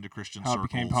introduced into Christian circles, How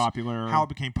it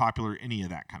became popular, any of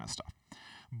that kind of stuff.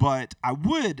 But I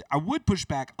would push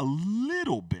back a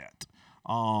little bit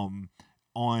on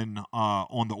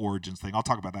the origins thing. I'll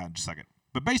talk about that in just a second.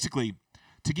 But basically,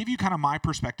 to give you kind of my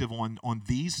perspective on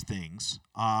these things,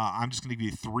 I'm just going to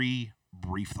give you three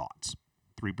brief thoughts.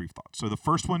 So the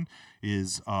first one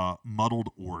is muddled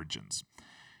origins.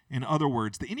 In other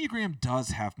words, the Enneagram does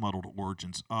have muddled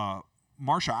origins.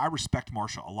 Marsha, I respect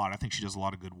Marsha a lot. I think she does a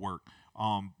lot of good work.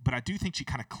 But I do think she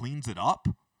kind of cleans it up,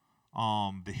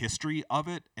 the history of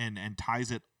it, and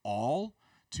ties it all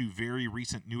to very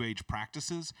recent New Age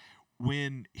practices.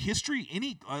 When history,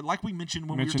 like we mentioned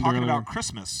when we were talking about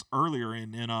Christmas earlier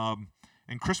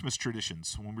in Christmas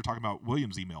traditions, when we were talking about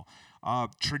William's email,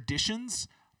 traditions,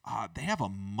 they have a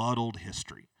muddled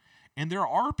history. And there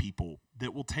are people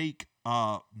that will take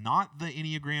not the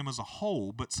Enneagram as a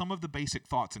whole, but some of the basic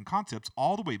thoughts and concepts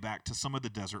all the way back to some of the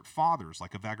Desert Fathers,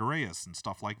 like Evagrius and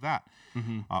stuff like that.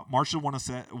 Marsha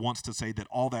wants to say that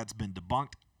all that's been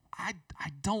debunked. I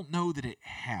don't know that it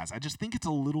has. I just think it's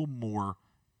a little more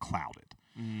clouded.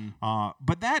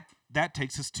 But that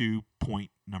takes us to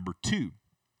point number 2.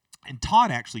 And Todd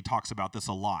actually talks about this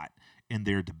a lot in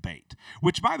their debate,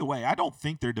 which, by the way, I don't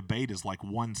think their debate is like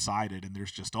one-sided and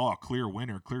there's just, a clear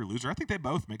winner, clear loser. I think they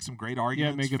both make some great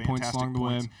arguments. Yeah, make good points along the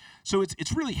way. So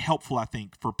it's really helpful, I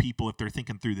think, for people if they're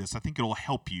thinking through this. I think it'll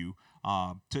help you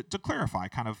to clarify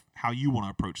kind of how you want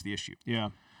to approach the issue. Yeah.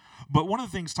 But one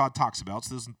of the things Todd talks about,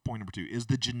 so this is point number 2, is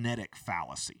the genetic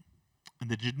fallacy. And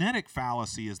the genetic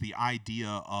fallacy is the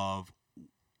idea of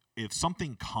if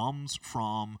something comes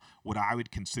from what I would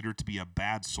consider to be a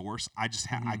bad source, I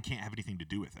just I can't have anything to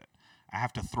do with it. I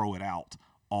have to throw it out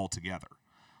altogether.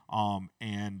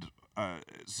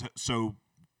 So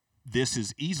this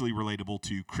is easily relatable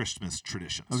to Christmas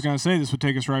traditions. I was going to say, this would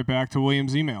take us right back to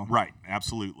William's email. Right,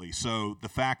 absolutely. So the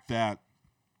fact that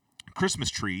Christmas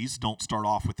trees don't start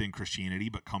off within Christianity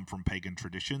but come from pagan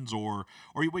traditions, or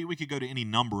we could go to any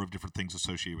number of different things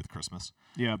associated with Christmas.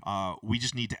 Yeah. We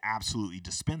just need to absolutely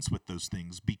dispense with those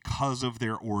things because of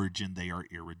their origin. They are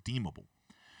irredeemable.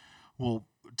 Well,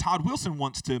 Todd Wilson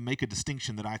wants to make a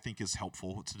distinction that I think is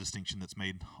helpful. It's a distinction that's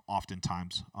made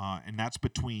oftentimes, and that's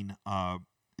between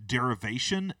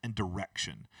derivation and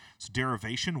direction. So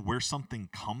derivation, where something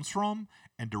comes from,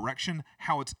 and direction,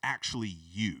 how it's actually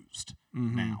used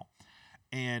now.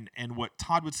 And what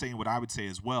Todd would say and what I would say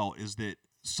as well is that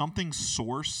something's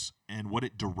source and what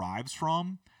it derives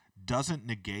from doesn't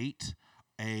negate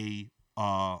a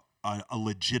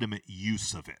legitimate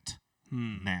use of it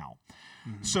now.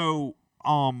 So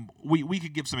we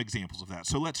could give some examples of that.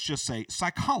 So let's just say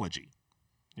psychology.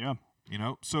 Yeah.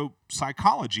 So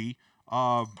psychology,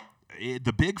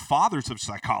 the big fathers of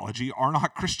psychology are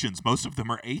not Christians. Most of them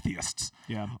are atheists.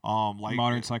 Yeah. Like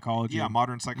modern psychology. Yeah,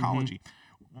 modern psychology.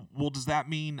 Well, does that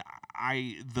mean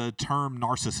the term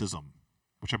narcissism,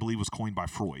 which I believe was coined by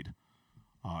Freud,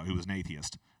 who was an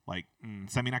atheist,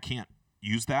 does that mean I can't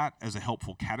use that as a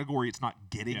helpful category? It's not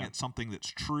getting at something that's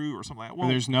true or something like that. Well,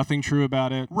 there's nothing true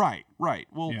about it. Right.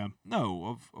 Well,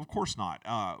 no, of course not.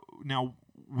 Now,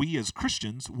 we as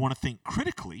Christians want to think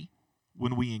critically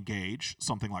when we engage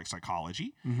something like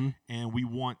psychology, and we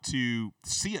want to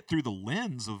see it through the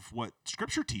lens of what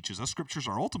Scripture teaches us. Scripture's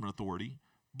our ultimate authority,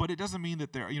 but it doesn't mean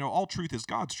that all truth is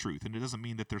God's truth, and it doesn't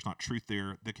mean that there's not truth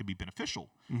there that can be beneficial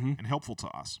and helpful to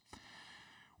us.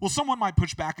 Well, someone might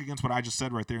push back against what I just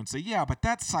said right there and say, yeah, but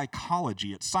that's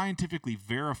psychology. It's scientifically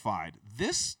verified.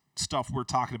 This stuff we're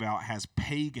talking about has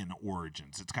pagan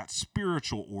origins. It's got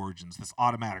spiritual origins, this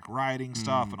automatic writing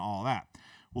stuff and all that.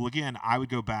 Well, again, I would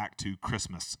go back to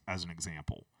Christmas as an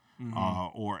example. And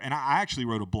I actually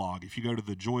wrote a blog. If you go to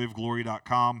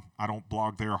thejoyofglory.com, I don't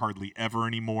blog there hardly ever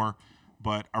anymore,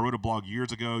 but I wrote a blog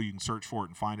years ago. You can search for it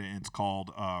and find it, and it's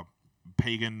called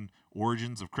Pagan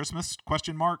Origins of Christmas, ?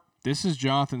 This is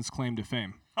Jonathan's claim to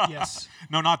fame. Yes.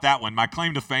 No, not that one. My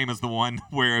claim to fame is the one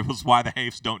where it was why the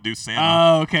Hafes don't do Santa.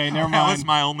 Oh, okay, never mind. That was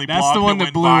my only That's blog the one that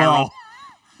went blew viral. up.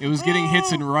 It was getting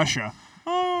hits in Russia.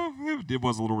 Oh, it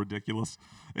was a little ridiculous.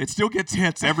 It still gets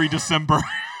hits every December.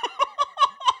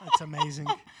 That's amazing.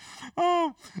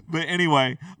 Oh, but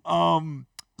anyway,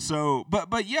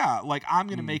 but yeah, like I'm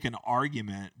going to make an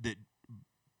argument that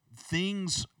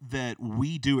things that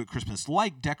we do at Christmas,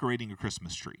 like decorating a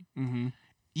Christmas tree,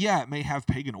 yeah, it may have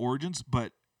pagan origins,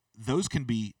 but those can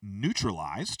be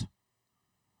neutralized,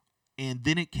 and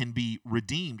then it can be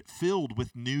redeemed, filled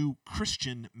with new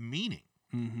Christian meaning.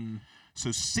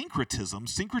 So syncretism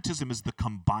is the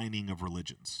combining of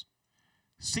religions.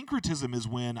 Syncretism is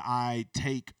when I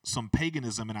take some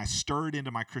paganism and I stir it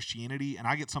into my Christianity, and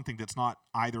I get something that's not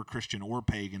either Christian or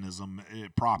paganism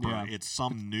proper. Yeah. It's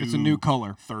It's a new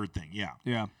color. third thing. Yeah.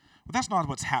 Yeah. But that's not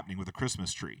what's happening with a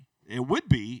Christmas tree. It would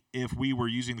be if we were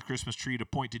using the Christmas tree to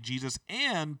point to Jesus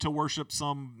and to worship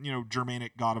some,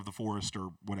 Germanic god of the forest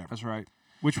or whatever. That's right.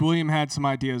 Which William had some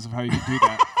ideas of how you could do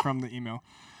that from the email.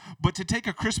 But to take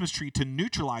a Christmas tree, to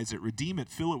neutralize it, redeem it,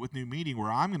 fill it with new meaning,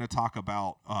 where I'm going to talk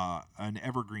about an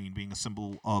evergreen being a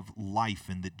symbol of life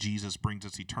and that Jesus brings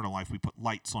us eternal life. We put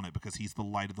lights on it because he's the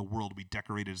light of the world. We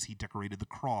decorate it as he decorated the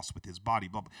cross with his body.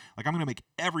 Blah, blah. Like I'm going to make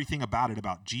everything about it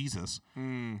about Jesus.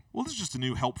 Well, this is just a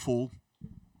new helpful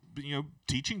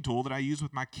teaching tool that I use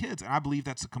with my kids. And I believe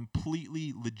that's a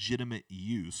completely legitimate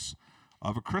use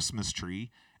of a Christmas tree.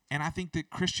 And I think that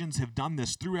Christians have done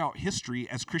this throughout history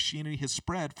as Christianity has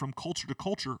spread from culture to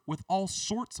culture with all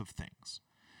sorts of things.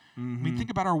 I mean, think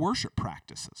about our worship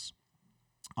practices.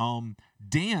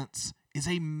 Dance is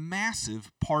a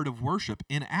massive part of worship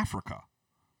in Africa.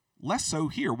 Less so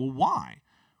here. Well, why?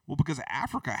 Well, because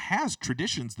Africa has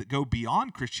traditions that go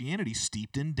beyond Christianity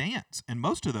steeped in dance. And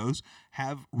most of those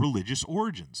have religious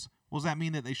origins. Well, does that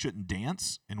mean that they shouldn't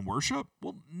dance and worship?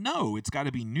 Well, no. It's got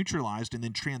to be neutralized and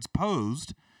then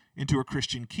transposed into a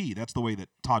Christian key. That's the way that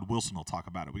Todd Wilson will talk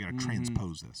about it. We got to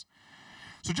transpose this.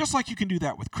 So just like you can do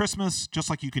that with Christmas, just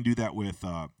like you can do that with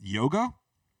yoga,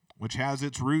 which has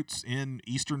its roots in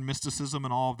Eastern mysticism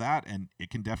and all of that, and it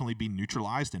can definitely be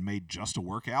neutralized and made just a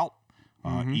workout,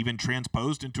 even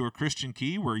transposed into a Christian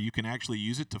key where you can actually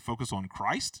use it to focus on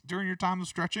Christ during your time of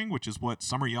stretching, which is what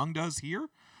Summer Young does here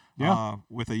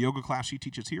with a yoga class she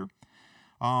teaches here.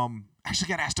 Actually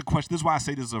got asked a question. This is why I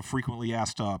say this is a frequently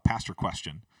asked pastor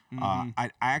question.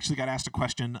 I actually got asked a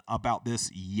question about this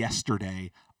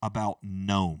yesterday about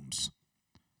gnomes.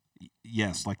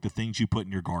 Yes, like the things you put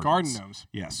in your gardens. Garden gnomes.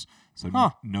 Yes. So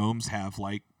gnomes have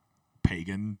like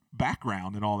pagan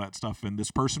background and all that stuff. And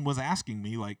this person was asking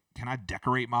me, like, can I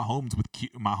decorate my home with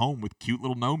cute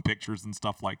little gnome pictures and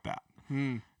stuff like that?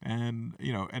 And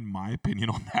and my opinion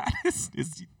on that is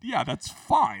yeah, that's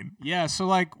fine. Yeah, so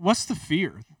like what's the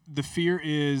fear? The fear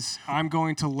is I'm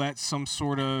going to let some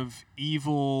sort of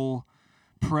evil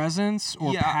presence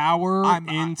or power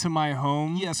into my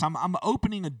home. Yes, I'm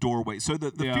opening a doorway. So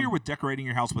the fear with decorating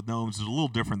your house with gnomes is a little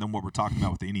different than what we're talking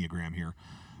about with the Enneagram here.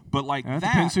 But like that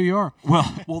depends who you are.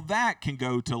 Well, that can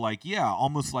go to like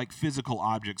almost like physical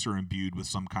objects are imbued with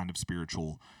some kind of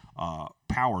spiritual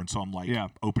power, and so I'm like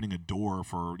opening a door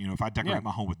for if I decorate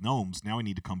my home with gnomes, now I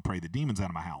need to come pray the demons out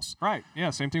of my house. Right. Yeah.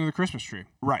 Same thing with a Christmas tree.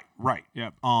 Right.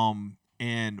 Yep.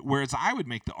 And whereas I would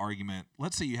make the argument,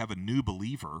 let's say you have a new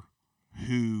believer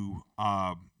who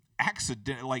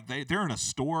accidentally, like they're in a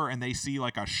store and they see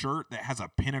like a shirt that has a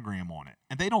pentagram on it,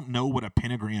 and they don't know what a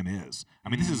pentagram is. I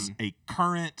mean, this is a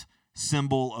current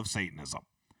symbol of Satanism.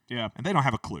 Yeah. And they don't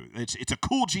have a clue. It's a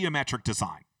cool geometric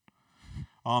design.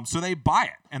 So they buy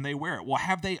it and they wear it. Well,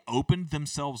 have they opened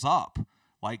themselves up,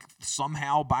 like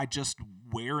somehow by just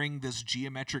wearing this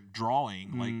geometric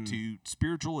drawing, like to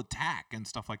spiritual attack and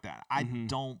stuff like that? I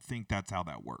don't think that's how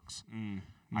that works.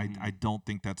 I don't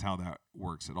think that's how that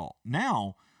works at all.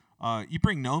 Now, you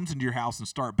bring gnomes into your house and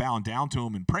start bowing down to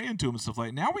them and praying to them and stuff like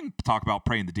that. Now we can talk about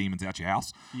praying the demons out your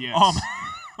house. Yes.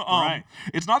 Right.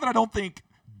 It's not that I don't think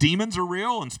demons are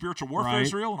real and spiritual warfare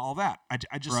is real and all that.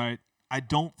 I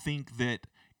don't think that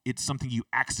it's something you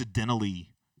accidentally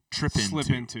slip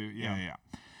into. Yeah.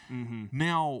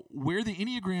 Now, where the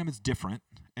Enneagram is different,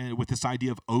 and with this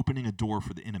idea of opening a door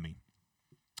for the enemy,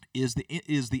 is the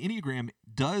Enneagram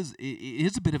it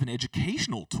is a bit of an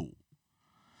educational tool.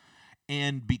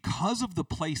 And because of the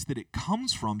place that it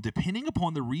comes from, depending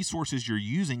upon the resources you're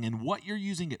using and what you're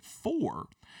using it for,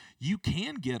 you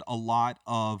can get a lot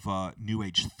of New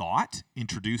Age thought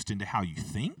introduced into how you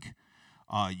think.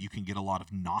 You can get a lot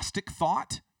of Gnostic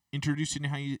thought introduced into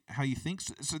how you think.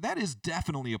 So that is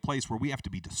definitely a place where we have to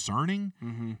be discerning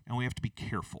and we have to be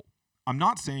careful. I'm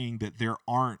not saying that there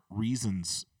aren't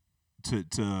reasons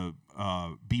to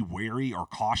be wary or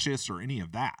cautious or any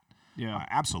of that. Yeah.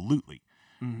 Absolutely.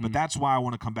 But that's why I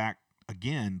want to come back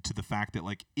again to the fact that,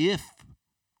 like, if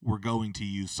we're going to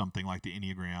use something like the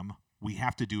Enneagram, we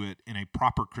have to do it in a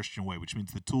proper Christian way, which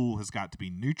means the tool has got to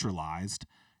be neutralized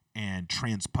and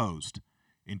transposed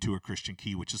into a Christian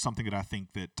key, which is something that I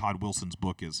think that Todd Wilson's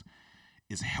book is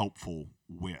helpful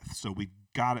with. So we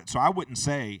got it. So I wouldn't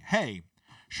say, hey,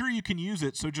 sure, you can use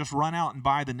it, so just run out and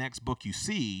buy the next book you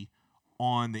see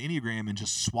on the Enneagram and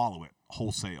just swallow it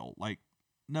wholesale. Like,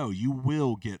 no, you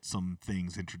will get some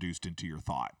things introduced into your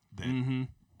thought that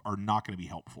are not going to be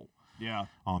helpful. Yeah.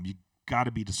 You got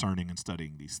to be discerning and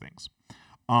studying these things.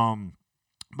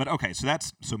 But okay,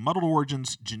 so muddled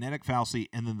origins, genetic fallacy,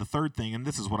 and then the third thing, and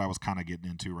this is what I was kind of getting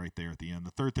into right there at the end.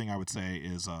 The third thing I would say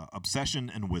is obsession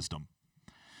and wisdom.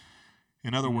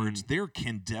 In other words, there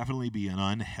can definitely be an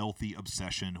unhealthy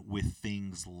obsession with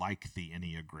things like the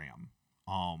Enneagram.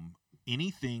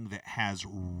 Anything that has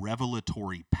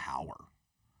revelatory power.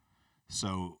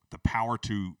 So the power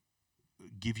to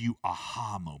give you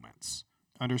aha moments.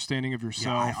 Understanding of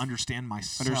yourself. Yeah, I understand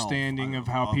myself. Understanding of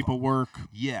how people work.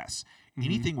 Yes.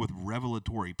 Anything with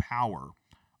revelatory power,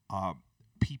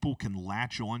 people can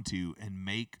latch onto and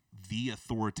make the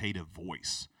authoritative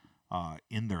voice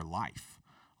in their life.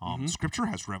 Scripture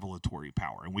has revelatory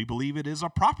power, and we believe it is a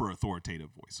proper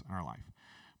authoritative voice in our life.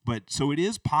 But so it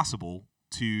is possible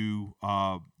to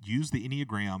use the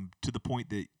Enneagram to the point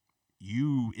that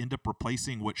you end up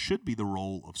replacing what should be the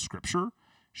role of Scripture,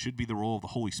 should be the role of the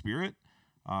Holy Spirit,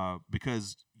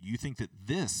 because you think that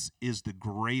this is the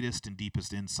greatest and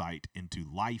deepest insight into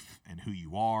life and who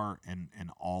you are and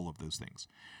all of those things.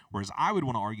 Whereas I would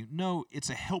want to argue, no, it's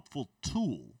a helpful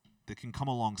tool that can come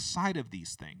alongside of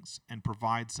these things and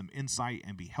provide some insight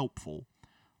and be helpful,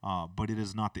 but it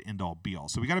is not the end-all, be-all.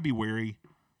 So we got to be wary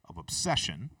of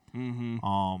obsession.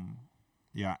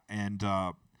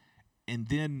 And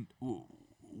then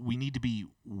we need to be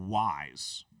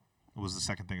wise. Was the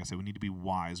second thing I said. We need to be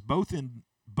wise, both in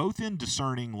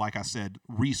discerning, like I said,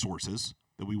 resources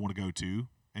that we want to go to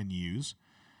and use,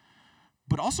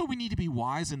 but also we need to be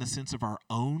wise in the sense of our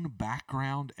own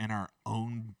background and our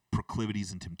own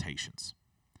proclivities and temptations.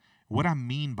 What I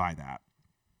mean by that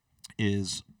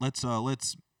is let's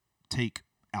take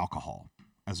alcohol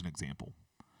as an example.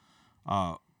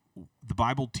 The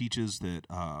Bible teaches that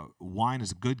wine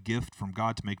is a good gift from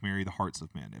God to make merry the hearts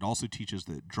of men. It also teaches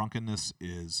that drunkenness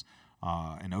is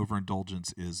and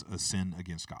overindulgence is a sin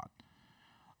against God.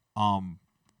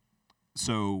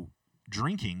 So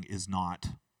drinking is not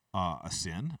a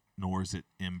sin, nor is it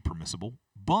impermissible.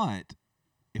 But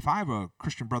if I have a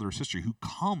Christian brother or sister who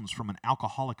comes from an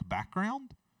alcoholic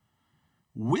background,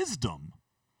 wisdom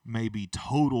may be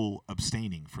total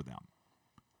abstaining for them.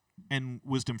 And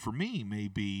wisdom for me may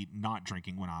be not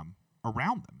drinking when I'm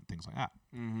around them, things like that.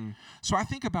 So I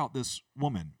think about this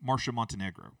woman, Marcia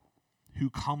Montenegro, who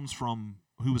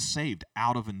was saved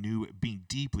out of being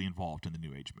deeply involved in the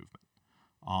New Age movement,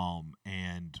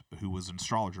 and who was an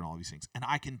astrologer and all these things. And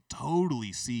I can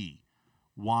totally see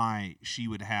why she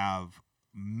would have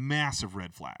massive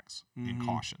red flags and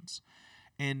cautions.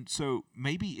 And so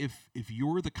maybe if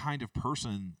you're the kind of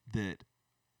person that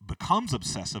becomes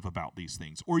obsessive about these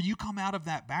things, or you come out of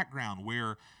that background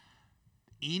where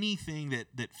anything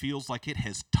that feels like it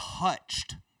has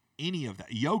touched any of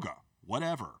that, yoga,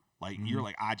 whatever, like you're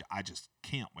like, I just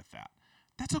can't with that.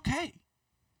 That's okay.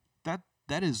 That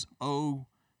is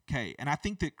okay. And I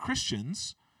think that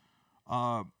Christians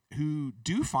who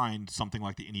do find something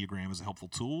like the Enneagram as a helpful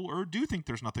tool, or do think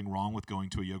there's nothing wrong with going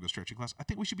to a yoga stretching class, I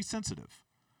think we should be sensitive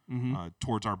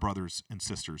towards our brothers and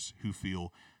sisters who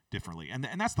feel differently. And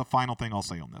that's the final thing I'll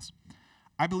say on this.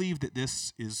 I believe that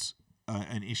this is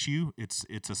an issue.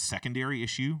 It's a secondary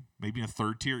issue, maybe a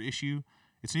third-tier issue.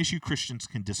 It's an issue Christians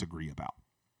can disagree about.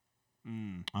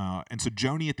 And so,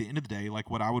 Joni, at the end of the day,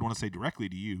 like what I would want to say directly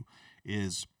to you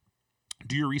is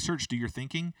do your research, do your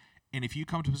thinking, and if you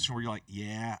come to a position where you're like,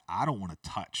 yeah, I don't want to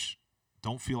touch,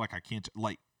 don't feel like I can't,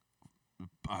 like,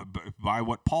 by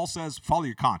what Paul says, follow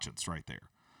your conscience right there.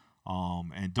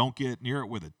 And don't get near it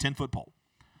with a 10-foot pole.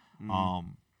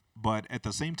 But at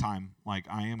the same time, like,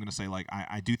 I am going to say, like,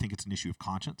 I do think it's an issue of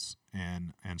conscience,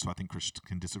 and so I think Christians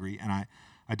can disagree, and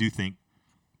I do think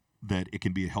that it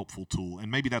can be a helpful tool,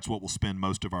 and maybe that's what we'll spend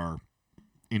most of our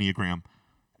Enneagram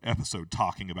episode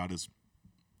talking about is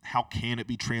how can it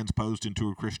be transposed into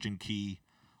a Christian key?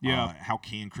 Yeah. How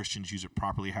can Christians use it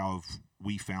properly? How have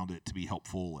we found it to be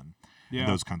helpful and Yeah.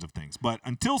 those kinds of things. But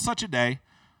until such a day,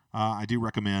 I do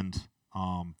recommend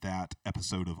that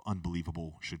episode of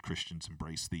Unbelievable, Should Christians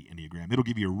Embrace the Enneagram? It'll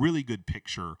give you a really good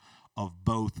picture of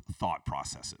both thought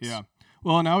processes. Yeah.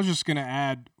 Well, and I was just going to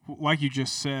add, like you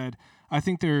just said, I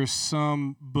think there's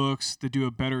some books that do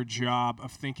a better job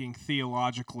of thinking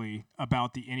theologically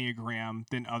about the Enneagram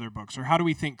than other books. Or how do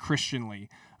we think Christianly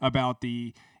about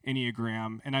the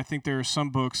Enneagram? And I think there are some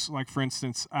books, like for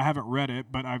instance, I haven't read it,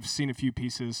 but I've seen a few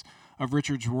pieces of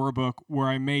Richard Rohr book where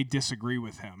I may disagree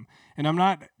with him. And I'm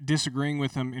not disagreeing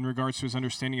with him in regards to his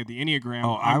understanding of the Enneagram.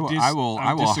 Oh, I'm I will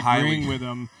disagreeing highly with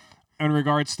him in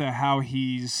regards to how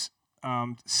he's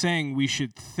saying we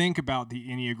should think about the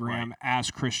Enneagram as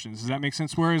Christians. Does that make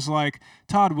sense? Whereas like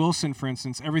Todd Wilson, for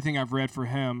instance, everything I've read for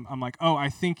him, I'm like, oh, I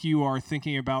think you are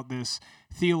thinking about this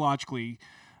theologically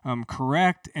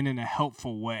correct and in a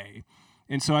helpful way.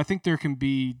 And so I think there can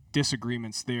be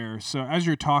disagreements there. So as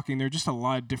you're talking, there are just a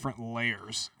lot of different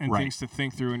layers and things to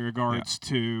think through in regards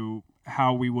to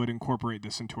how we would incorporate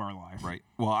this into our life. Right.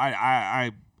 Well,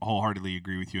 I wholeheartedly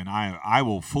agree with you, and I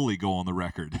will fully go on the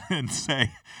record and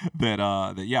say that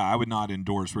I would not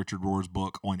endorse Richard Rohr's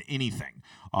book on anything,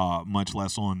 much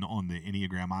less on the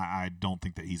Enneagram. I don't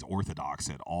think that he's orthodox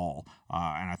at all,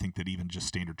 and I think that even just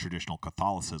standard traditional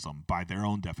Catholicism, by their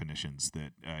own definitions,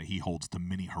 that he holds to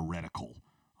many heretical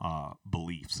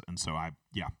beliefs, and so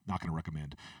not going to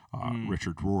recommend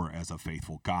Richard Rohr as a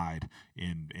faithful guide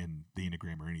in the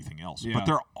Enneagram or anything else. Yeah. But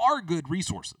there are good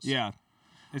resources. Yeah.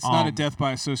 It's not a death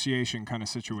by association kind of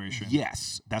situation.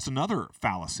 Yes, that's another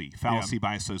fallacy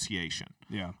by association.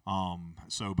 Yeah.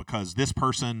 So because this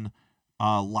person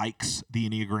likes the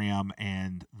Enneagram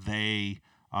and they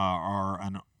are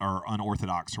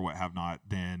unorthodox or what have not,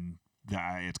 then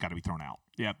it's got to be thrown out.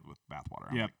 Yep. With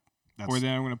bathwater. Yep. Like, Or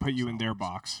then I'm going to put you in their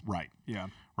box. Right. Yeah.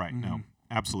 Right. Mm-hmm. No.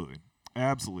 Absolutely.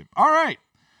 All right.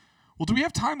 Well, do we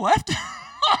have time left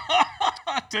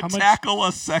to tackle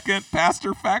a second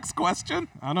Pastor Facts question?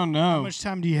 I don't know. How much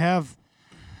time do you have?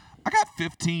 I got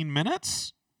 15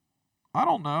 minutes. I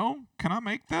don't know. Can I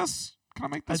make this?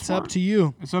 That's work? up to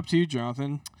you. It's up to you,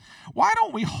 Jonathan. Why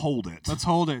don't we hold it? Let's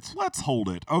hold it.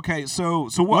 Okay, so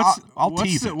what? I'll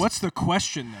tease it. What's the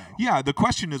question, though? Yeah, the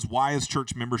question is, why is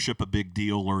church membership a big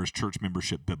deal, or is church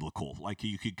membership biblical? Like,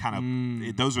 you could kind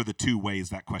of, those are the two ways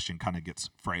that question kind of gets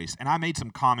phrased. And I made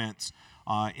some comments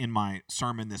in my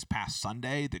sermon this past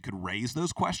Sunday that could raise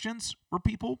those questions for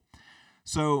people.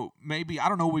 So maybe, I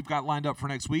don't know what we've got lined up for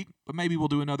next week, but maybe we'll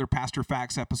do another Pastor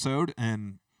Facts episode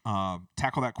and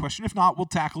tackle that question. If not, we'll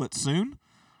tackle it soon.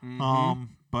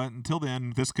 But until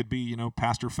then, this could be,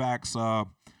 Pastor Facts, the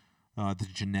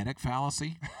genetic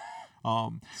fallacy.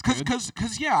 Because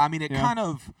kind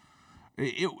of,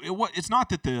 it's not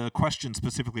that the question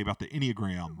specifically about the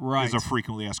Enneagram is a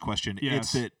frequently asked question. Yes.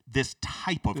 It's that this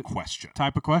type of question.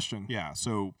 Type of question. Yeah.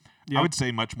 So Yep. I would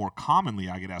say much more commonly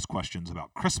I get asked questions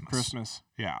about Christmas.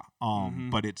 Yeah.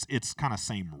 But it's kind of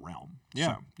same realm.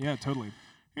 Yeah. So. Yeah, totally.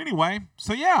 Anyway,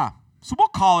 so we'll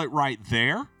call it right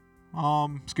there.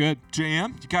 It's good.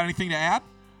 JM, you got anything to add?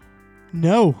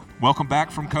 No. Welcome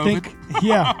back from COVID.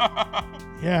 Yeah,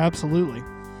 absolutely.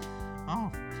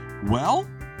 Oh, well,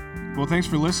 thanks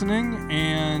for listening.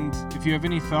 And if you have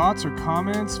any thoughts or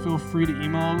comments, feel free to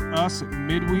email us at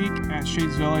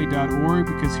midweek@shadesvalley.org,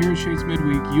 because here at Shades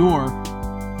Midweek, you're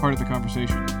part of the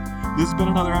conversation. This has been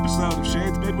another episode of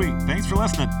Shades Midweek. Thanks for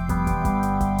listening.